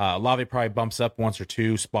 Olave probably bumps up once or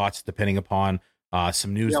two spots depending upon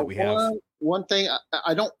some news that we have. One thing,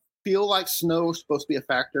 I don't feel like snow is supposed to be a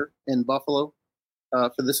factor in Buffalo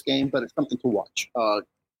for this game, but it's something to watch.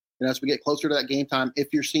 And as we get closer to that game time,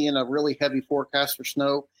 if you're seeing a really heavy forecast for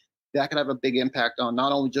snow, that could have a big impact on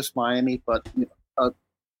not only just Miami, but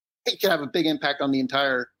it could have a big impact on the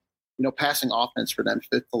entire, passing offense for them if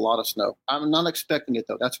it's a lot of snow. I'm not expecting it,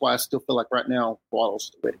 though. That's why I still feel like right now,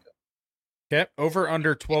 Waddle's the way to go. Okay, over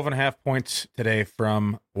under 12.5 points today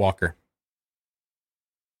from Walker.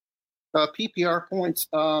 PPR points.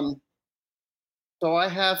 So I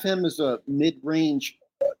have him as a mid-range,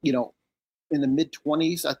 in the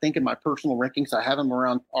mid-20s, I think, in my personal rankings. I have him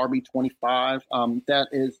around RB 25. That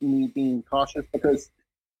is me being cautious because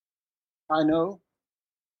I know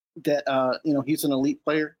that, he's an elite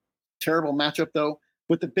player. Terrible matchup, though.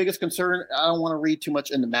 With the biggest concern, I don't want to read too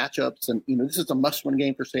much into matchups. And, this is a must-win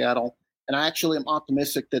game for Seattle. And I actually am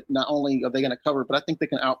optimistic that not only are they going to cover, but I think they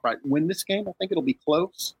can outright win this game. I think it'll be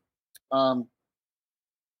close.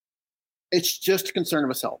 It's just a concern of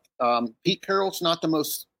his health. Pete Carroll's not the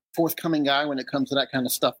most forthcoming guy when it comes to that kind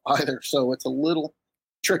of stuff either. So it's a little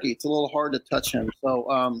tricky. It's a little hard to touch him.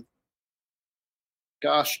 So,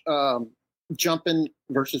 jumping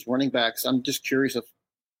versus running backs, I'm just curious if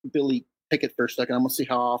Billy Pickett for a second. I'm going to see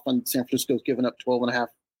how often San Francisco's given up 12.5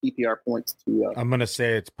 PPR points to. I'm going to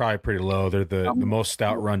say it's probably pretty low. They're the most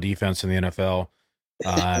stout run defense in the NFL.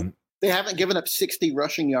 They haven't given up 60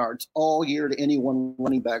 rushing yards all year to any one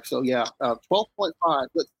running back. So, 12.5.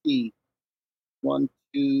 Let's see. 1,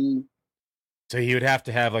 2. So he would have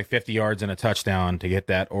to have like 50 yards and a touchdown to get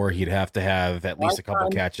that, or he'd have to have at least a couple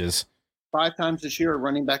catches. 5 times this year, a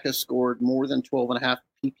running back has scored more than 12.5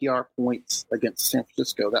 PPR points against San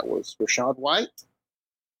Francisco. That was Rachaad White.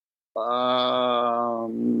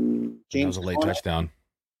 James that was a late touchdown.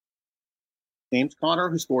 James Conner,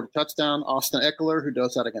 who scored a touchdown. Austin Eckler, who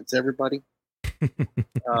does that against everybody.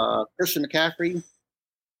 Christian McCaffrey.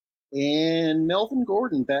 And Melvin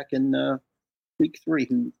Gordon back in week 3,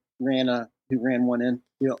 who ran one in.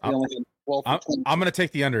 I'm going to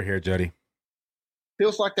take the under here, Jody.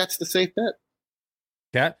 Feels like that's the safe bet.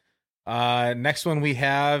 Okay. Next one we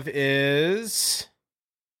have is,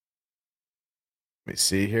 let me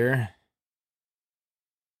see here.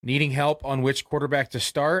 Needing help on which quarterback to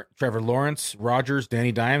start: Trevor Lawrence, Rodgers,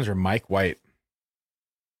 Danny Dimes, or Mike White?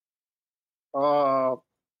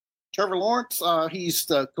 Trevor Lawrence,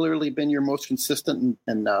 he's clearly been your most consistent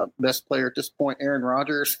and best player at this point. Aaron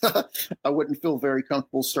Rodgers, I wouldn't feel very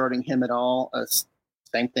comfortable starting him at all.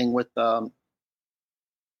 Same thing with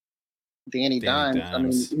Danny Dimes. I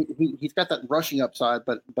mean, he's got that rushing upside,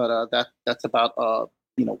 but that's about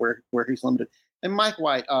where he's limited. And Mike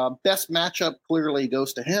White, best matchup clearly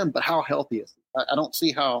goes to him, but how healthy is he? I don't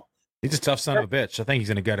see how. He's a tough son of a bitch. I think he's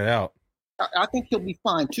going to gut it out. I think he'll be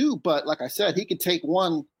fine too, but like I said, he could take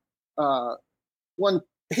one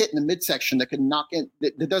hit in the midsection that could knock in,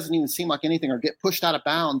 that doesn't even seem like anything, or get pushed out of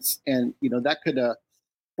bounds. And, that could,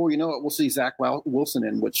 before you know it, we'll see Zach Wilson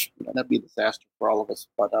in, which, that'd be a disaster for all of us.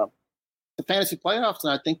 But the fantasy playoffs,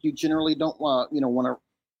 and I think you generally don't, want to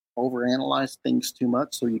overanalyze things too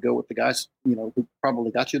much. So you go with the guys, who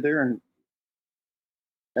probably got you there. And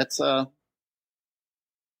that's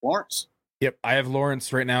Lawrence. Yep, I have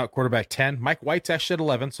Lawrence right now at quarterback 10. Mike White's actually at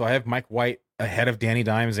 11, so I have Mike White ahead of Danny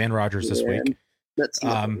Dimes and Rodgers this week.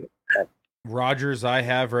 Rodgers I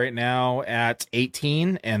have right now at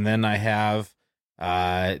 18, and then I have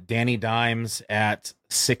Danny Dimes at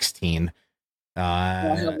 16. I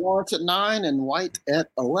have Lawrence at 9 and White at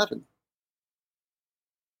 11.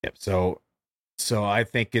 Yep. So I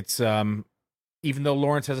think it's even though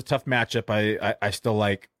Lawrence has a tough matchup, I still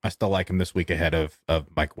like him this week ahead of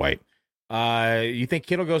Mike White. You think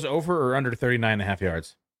Kittle goes over or under 39.5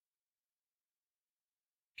 yards?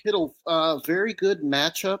 Kittle, very good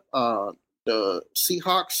matchup. The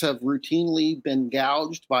Seahawks have routinely been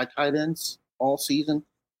gouged by tight ends all season,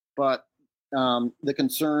 but the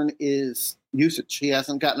concern is usage. He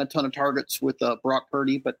hasn't gotten a ton of targets with Brock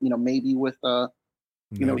Purdy, but maybe with Debo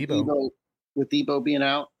being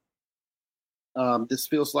out. This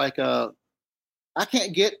feels like I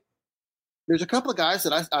can't get. There's a couple of guys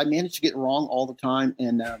that I manage to get wrong all the time,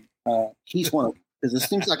 and he's one of them, because it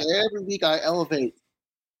seems like every week I elevate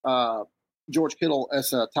George Kittle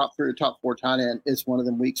as a top 3 or top 4 tight end. Is one of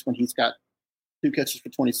them weeks when he's got 2 catches for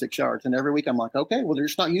 26 yards, and every week I'm like, okay, well they're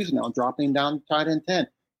just not using it. I'm dropping him down to tight end 10.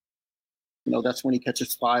 That's when he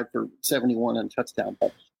catches 5 for 71 and a touchdown.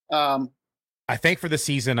 But I think for the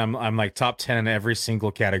season, I'm like top 10 in every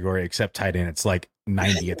single category except tight end. It's like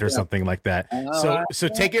 90th or something like that. So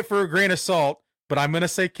take it for a grain of salt, but I'm going to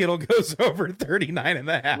say Kittle goes over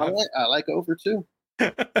 39.5. I like over too.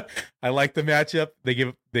 I like the matchup. They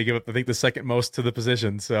give up, I think, the second most to the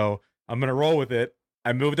position. So I'm going to roll with it.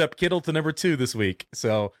 I moved up Kittle to number 2 this week.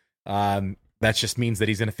 So that just means that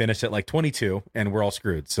he's going to finish at like 22 and we're all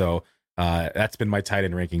screwed. So that's been my tight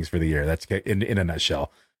end rankings for the year. That's in a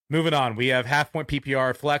nutshell. Moving on, we have half point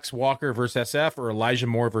PPR flex, Walker versus SF, or Elijah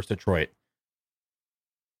Moore versus Detroit.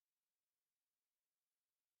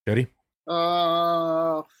 Jody?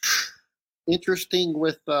 Interesting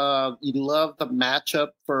with you love the matchup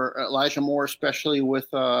for Elijah Moore, especially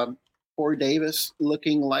with Corey Davis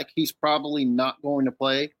looking like he's probably not going to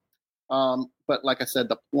play. But like I said,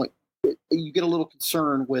 the point you get a little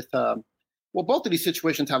concerned with. Both of these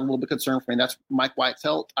situations have a little bit of concern for me. That's Mike White's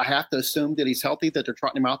health. I have to assume that he's healthy, that they're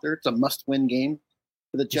trotting him out there. It's a must-win game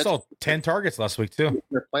for the Jets. You saw 10 targets last week too.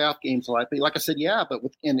 Their playoff games likely. Like I said, yeah, but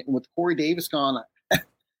with Corey Davis gone, I'm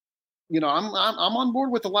on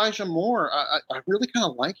board with Elijah Moore. I really kind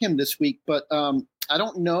of like him this week, but I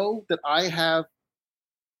don't know that I have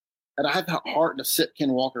the heart to sit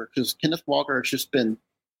Ken Walker, because Kenneth Walker has just been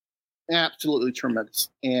absolutely tremendous.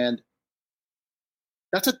 And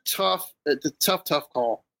that's a tough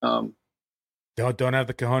call. Don't have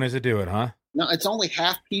the cojones to do it, huh? No, it's only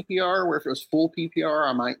half PPR, where if it was full PPR,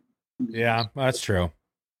 I might. Yeah, that's true.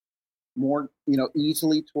 More,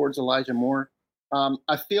 easily towards Elijah Moore.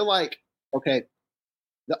 I feel like, okay,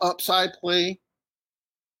 the upside play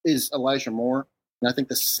is Elijah Moore, and I think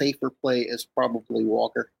the safer play is probably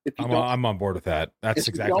Walker. I'm on board with that. That's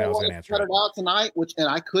exactly how I was going to answer. Cut it out tonight, and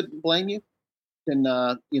I couldn't blame you. Then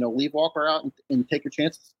leave Walker out and take your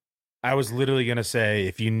chances. I was literally going to say,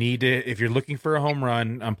 if you're looking for a home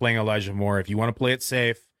run, I'm playing Elijah Moore. If you want to play it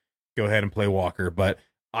safe, go ahead and play Walker. But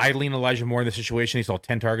I lean Elijah Moore in the situation. He saw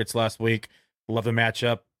 10 targets last week. Love the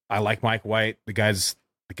matchup. I like Mike White. The guy's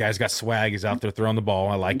got swag. He's out there throwing the ball.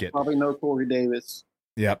 I like it. Probably no Corey Davis.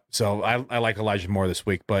 Yep. So I like Elijah Moore this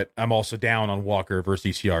week, but I'm also down on Walker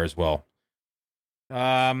versus ECR as well.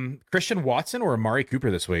 Christian Watson or Amari Cooper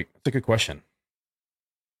this week? That's a good question.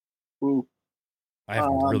 Ooh. I have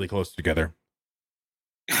them really close together.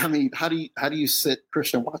 I mean, how do you sit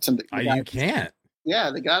Christian Watson? You can't.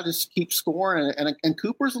 Yeah, the guy just keeps scoring, and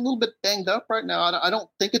Cooper's a little bit banged up right now. I don't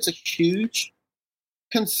think it's a huge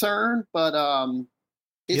concern, but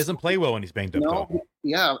he doesn't play well when he's banged up. Though.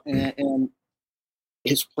 Yeah, and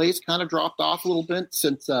his play's kind of dropped off a little bit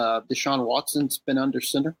since Deshaun Watson's been under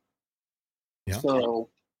center. Yeah. So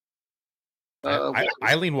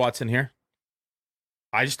I lean Watson here.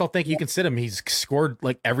 I just don't think you can sit him. He's scored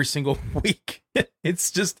like every single week.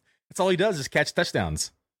 It's all he does is catch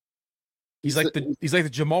touchdowns. He's like the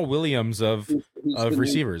Jamal Williams of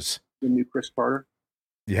receivers. The new Chris Carter.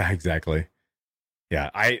 Yeah, exactly. Yeah,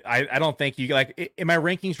 I don't think you like in my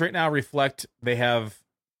rankings right now reflect they have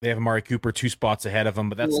Amari Cooper 2 spots ahead of him,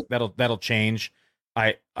 but that'll change.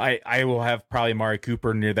 I will have probably Amari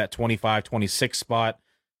Cooper near that 25-26 spot.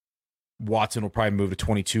 Watson will probably move to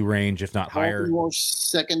 22 range, if not higher. Baltimore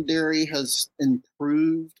secondary has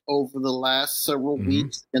improved over the last several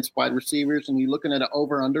weeks against wide receivers, and you're looking at an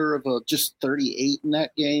over-under of just 38 in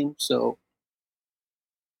that game. So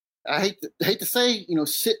I hate to say,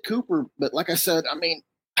 sit Cooper, but like I said, I mean,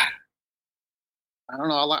 I don't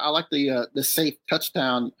know. I like the safe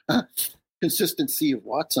touchdown consistency of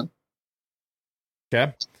Watson.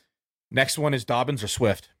 Okay. Next one is Dobbins or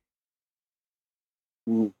Swift.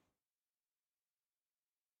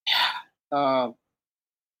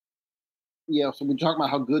 Yeah, so we're talking about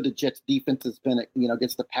how good the Jets defense has been,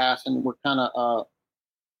 against the pass, and we're kind of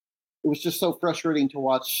it was just so frustrating to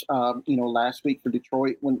watch, last week for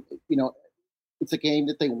Detroit when, it's a game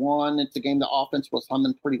that they won. It's a game the offense was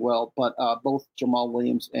humming pretty well, but both Jamal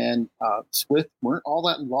Williams and Swift weren't all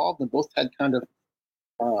that involved, and both had kind of,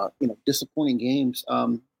 disappointing games.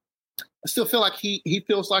 I still feel like he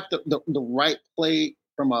feels like the right play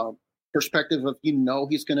from a perspective of,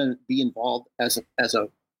 he's going to be involved as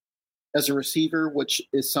a receiver, which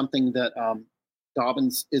is something that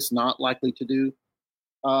Dobbins is not likely to do.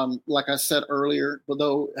 Like I said earlier,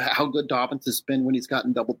 although how good Dobbins has been when he's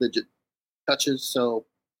gotten double-digit touches. So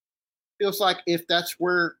feels like if that's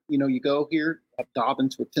where, you go here,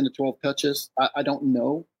 Dobbins with 10 to 12 touches, I don't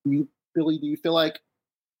know. Billy, do you feel like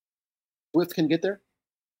Swift can get there?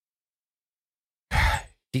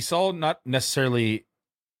 He saw not necessarily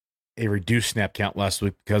a reduced snap count last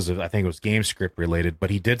week because of, I think it was game script related, but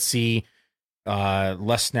he did see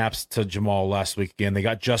less snaps to Jamal last week again. They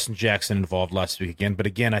got Justin Jackson involved last week again, but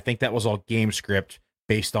again, I think that was all game script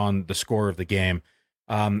based on the score of the game.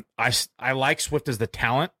 I like Swift as the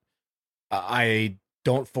talent. I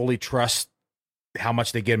don't fully trust how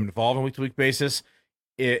much they get him involved on a week-to-week basis.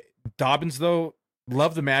 Dobbins, though,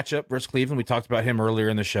 love the matchup versus Cleveland. We talked about him earlier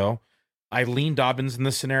in the show. I lean Dobbins in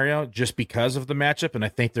this scenario just because of the matchup, and I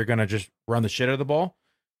think they're going to just run the shit out of the ball.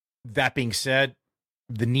 That being said,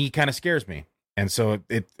 the knee kind of scares me, and so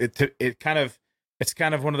it's kind of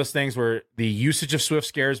one of those things where the usage of Swift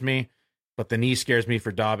scares me, but the knee scares me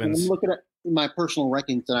for Dobbins. I'm looking at my personal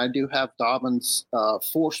rankings, and I do have Dobbins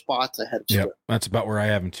 4 spots ahead of Swift. Yep, that's about where I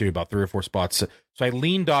have him too, about 3 or 4 spots. So I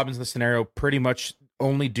lean Dobbins in the scenario pretty much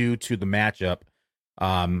only due to the matchup.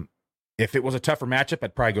 If it was a tougher matchup,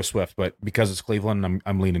 I'd probably go Swift, but because it's Cleveland,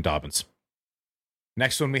 I'm leaning Dobbins.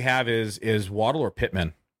 Next one we have is Waddle or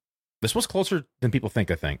Pittman. This was closer than people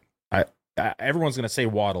think, I think. Everyone's going to say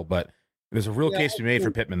Waddle, but there's a real case to be made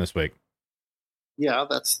for Pittman this week. Yeah,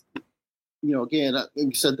 that's, again, like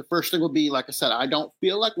you said, the first thing will be, like I said, I don't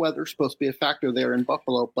feel like weather's supposed to be a factor there in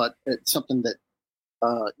Buffalo, but it's something that,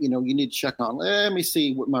 you need to check on. Let me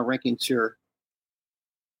see what my rankings here.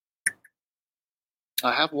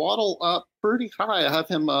 I have Waddle up pretty high. I have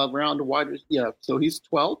him around wide. Yeah, so he's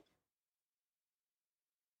 12.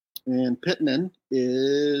 And Pittman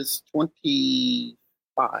is 25.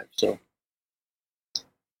 So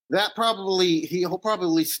that he'll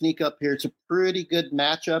probably sneak up here. It's a pretty good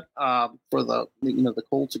matchup for the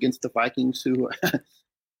Colts against the Vikings, who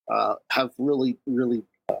have really, really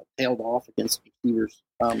tailed off against receivers.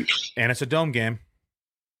 And it's a dome game.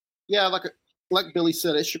 Yeah, like Billy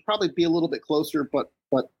said, it should probably be a little bit closer, but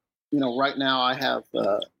right now I have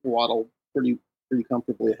Waddle pretty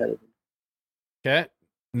comfortably ahead of him. Okay.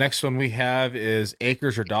 Next one we have is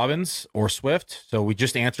Akers or Dobbins or Swift. So we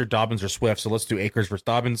just answered Dobbins or Swift, so let's do Akers versus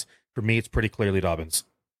Dobbins. For me, it's pretty clearly Dobbins.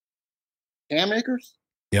 Cam Akers?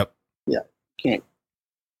 Yep. Yeah, can't.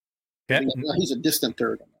 Okay. He's a distant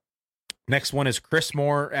third. Next one is Chris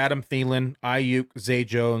Moore, Adam Thielen, Ayuk, Zay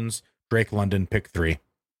Jones, Drake London, pick 3.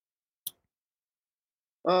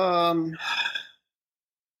 What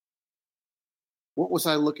was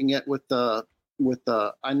I looking at with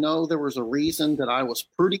I know there was a reason that I was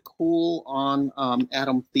pretty cool on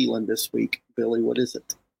Adam Thielen this week. Billy, what is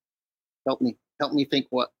it? Help me think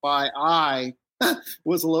why I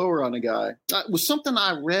was lower on a guy. It was something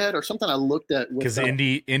I read or something I looked at. Because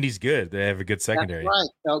Indy's good. They have a good secondary. That's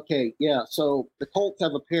right. Okay. Yeah. So the Colts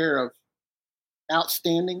have a pair of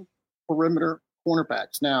outstanding perimeter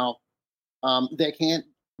cornerbacks. Now,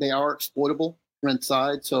 they are exploitable from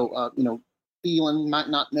inside. So, Thielen might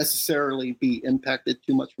not necessarily be impacted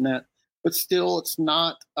too much from that, but still, it's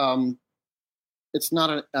not a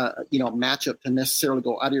matchup to necessarily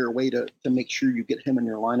go out of your way to make sure you get him in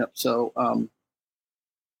your lineup. So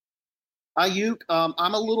Ayuk,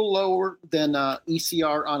 I'm a little lower than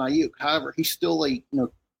ECR on Ayuk. However, he's still a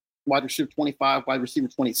wide receiver 25, wide receiver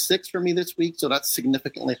 26 for me this week, so that's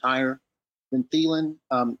significantly higher than Thielen.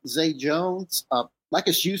 Zay Jones, like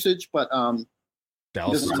his usage, but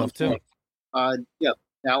Dallas is tough too. Yeah,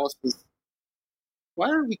 Dallas is. why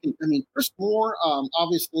are we? I mean, Chris Moore,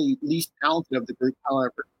 obviously least talented of the group.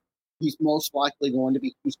 However, he's most likely going to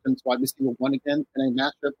be Houston's wide receiver one again in a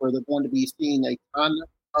matchup where they're going to be seeing a ton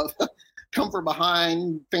of come from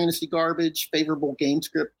behind fantasy garbage, favorable game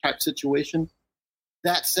script type situation.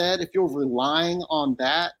 That said, if you're relying on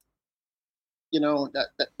that,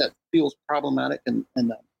 that feels problematic. And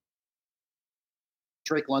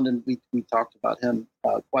Drake London, we talked about him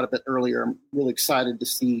quite a bit earlier. I'm really excited to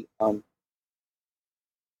see how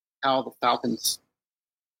the Falcons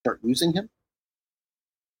start using him.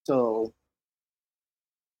 So,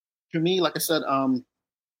 to me, like I said,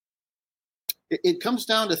 it comes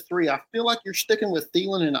down to three. I feel like you're sticking with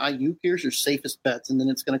Thielen and Ayuk. Here's your safest bets, and then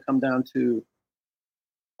it's going to come down to.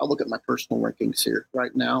 I'll look at my personal rankings here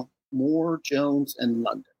right now. Moore, Jones, and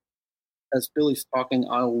London. As Billy's talking,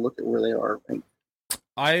 I'll look at where they are ranked.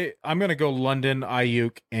 I'm going to go London,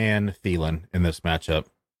 Ayuk, and Thielen in this matchup.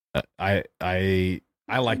 I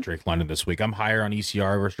like Drake London this week. I'm higher on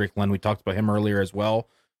ECR versus Drake London. We talked about him earlier as well.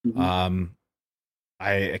 Mm-hmm.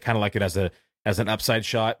 I kind of like it as an upside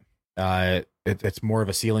shot. It's more of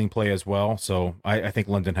a ceiling play as well. So I think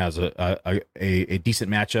London has a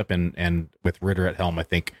decent matchup, and with Ritter at helm, I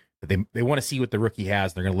think that they want to see what the rookie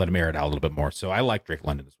has. They're going to let him air it out a little bit more. So I like Drake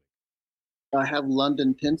London this week. I have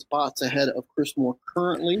London 10 spots ahead of Chris Moore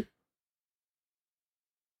currently.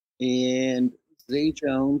 And Zay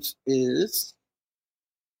Jones is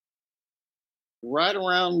right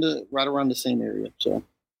around the same area. So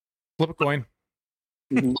flip a coin.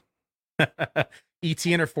 Mm-hmm.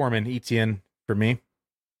 Etienne or Foreman? Etienne for me.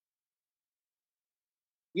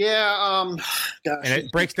 Yeah. Gosh. And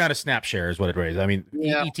it breaks down to snap share is what it is. I mean,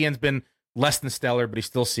 yeah. Etienne's been less than stellar, but he's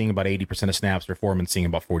still seeing about 80% of snaps, where Foreman's seeing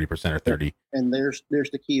about 40% or 30%. And there's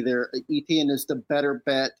the key there. Etienne is the better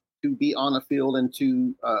bet to be on the field and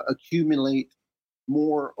to accumulate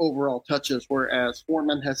more overall touches, whereas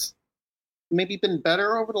Foreman has maybe been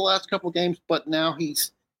better over the last couple of games, but now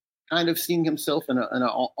he's kind of seeing himself in a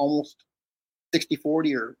almost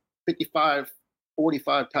 60-40 or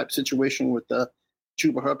 55-45 type situation with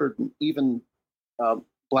Chuba Hubbard, and even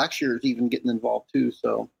Blackshear is even getting involved too.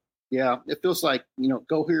 So, yeah, it feels like,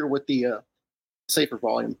 go here with the safer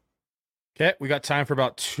volume. Okay, we got time for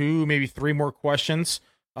about 2, maybe 3 more questions,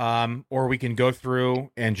 or we can go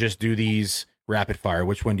through and just do these rapid fire.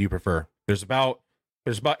 Which one do you prefer? There's about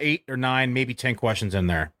 8 or 9, maybe 10 questions in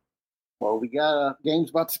there. Well, we got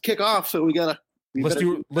game's about to kick off, so we gotta.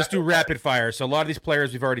 Let's do rapid fire. So a lot of these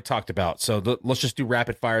players we've already talked about. So let's just do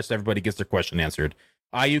rapid fire so everybody gets their question answered.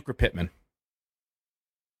 Ayuk or Pittman?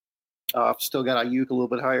 I've still got Ayuk a little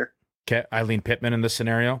bit higher. Okay, Eileen Pittman in this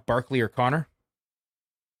scenario. Barkley or Connor?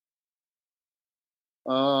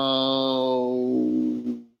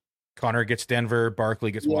 Oh. Connor gets Denver.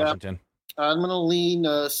 Barkley gets Washington. I'm going to lean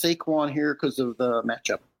Saquon here because of the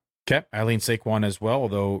matchup. Okay, I lean Saquon as well,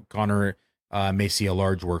 although Connor may see a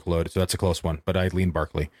large workload, so that's a close one. But I lean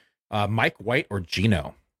Barkley. Mike White or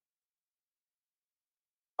Geno?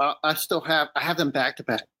 I have them back to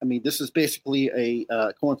back. I mean, this is basically a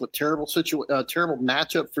terrible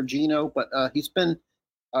matchup for Geno, but he's been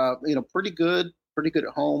pretty good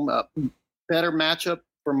at home. Better matchup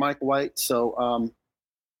for Mike White. So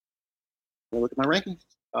look at my rankings.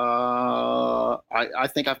 I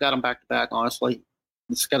think I've got them back to back. Honestly,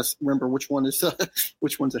 just got to remember which one's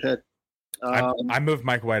ahead. I moved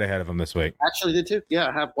Mike White ahead of him this week. Actually, did too. Yeah,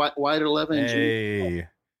 I have White at 11. Hey,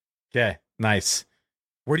 okay, nice.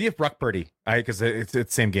 Where do you have Brock Purdy? Because it's the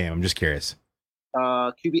same game. I'm just curious.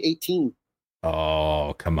 QB 18.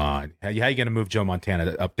 Oh, come on. How you going to move Joe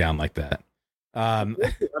Montana up down like that? I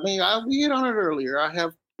mean, we hit on it earlier. I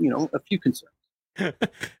have, a few concerns.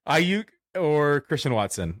 Ayuk or Christian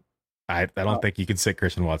Watson? I don't think you can sit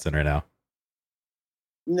Christian Watson right now.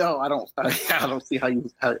 No, I don't. I don't see how you.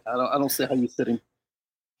 I don't see how you sit him.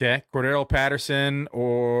 Okay, Cordero Patterson,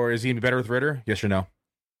 or is he better with Ritter? Yes or no?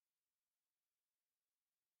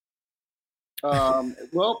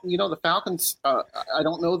 Well, the Falcons, I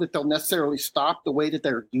don't know that they'll necessarily stop the way that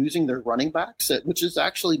they're using their running backs, which has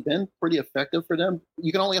actually been pretty effective for them.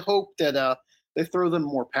 You can only hope that they throw them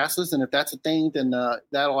more passes, and if that's a thing, then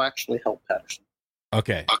that'll actually help Patterson.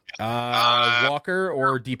 Okay. Walker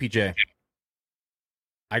or DPJ?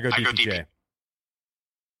 I go DPJ.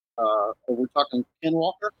 Are we talking Ken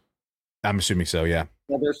Walker? I'm assuming so, yeah.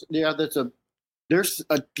 There's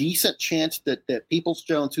a decent chance that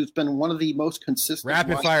Peoples-Jones, who's been one of the most consistent.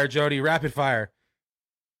 Rapid fire, Jody. Rapid fire.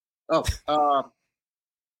 Oh,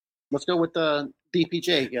 let's go with the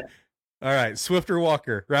DPJ. Yeah. All right, Swift or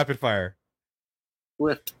Walker? Rapid fire.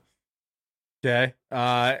 Swift. Okay.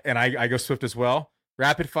 And I go Swift as well.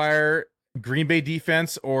 Rapid fire. Green Bay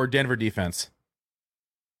defense or Denver defense?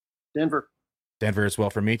 Denver. Denver as well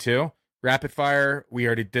for me too. Rapid fire, we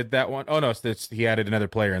already did that one. Oh no, he added another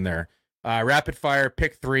player in there. Rapid fire,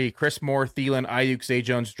 pick 3: Chris Moore, Thielen, Ayuk, Zay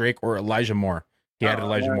Jones, Drake, or Elijah Moore. He added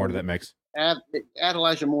Elijah Moore to that mix. Add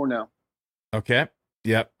Elijah Moore now. Okay.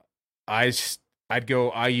 Yep. I'd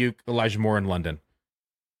go Ayuk, Elijah Moore in London.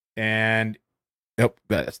 And nope,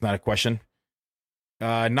 that's not a question.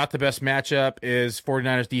 Not the best matchup. Is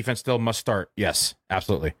 49ers defense still must start? Yes,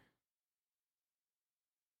 absolutely.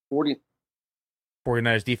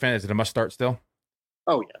 49ers defense, is it a must start still?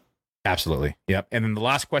 Oh, yeah. Absolutely. Yep. And then the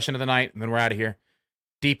last question of the night, and then we're out of here.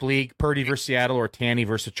 Deep league, Purdy versus Seattle or Tanny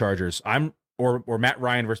versus Chargers. Or Matt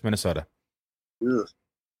Ryan versus Minnesota. I'm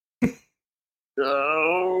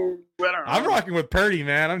rocking with Purdy,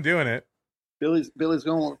 man. I'm doing it. Billy's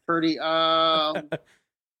going with Purdy.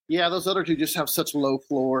 Yeah, those other two just have such low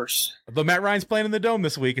floors. Though Matt Ryan's playing in the Dome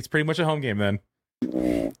this week, it's pretty much a home game then.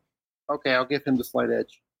 Okay, I'll give him the slight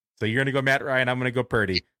edge. So you're going to go Matt Ryan. I'm going to go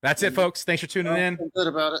Purdy. That's it, folks. Thanks for tuning in. I'm good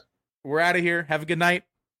about it. We're out of here. Have a good night.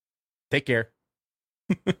 Take care.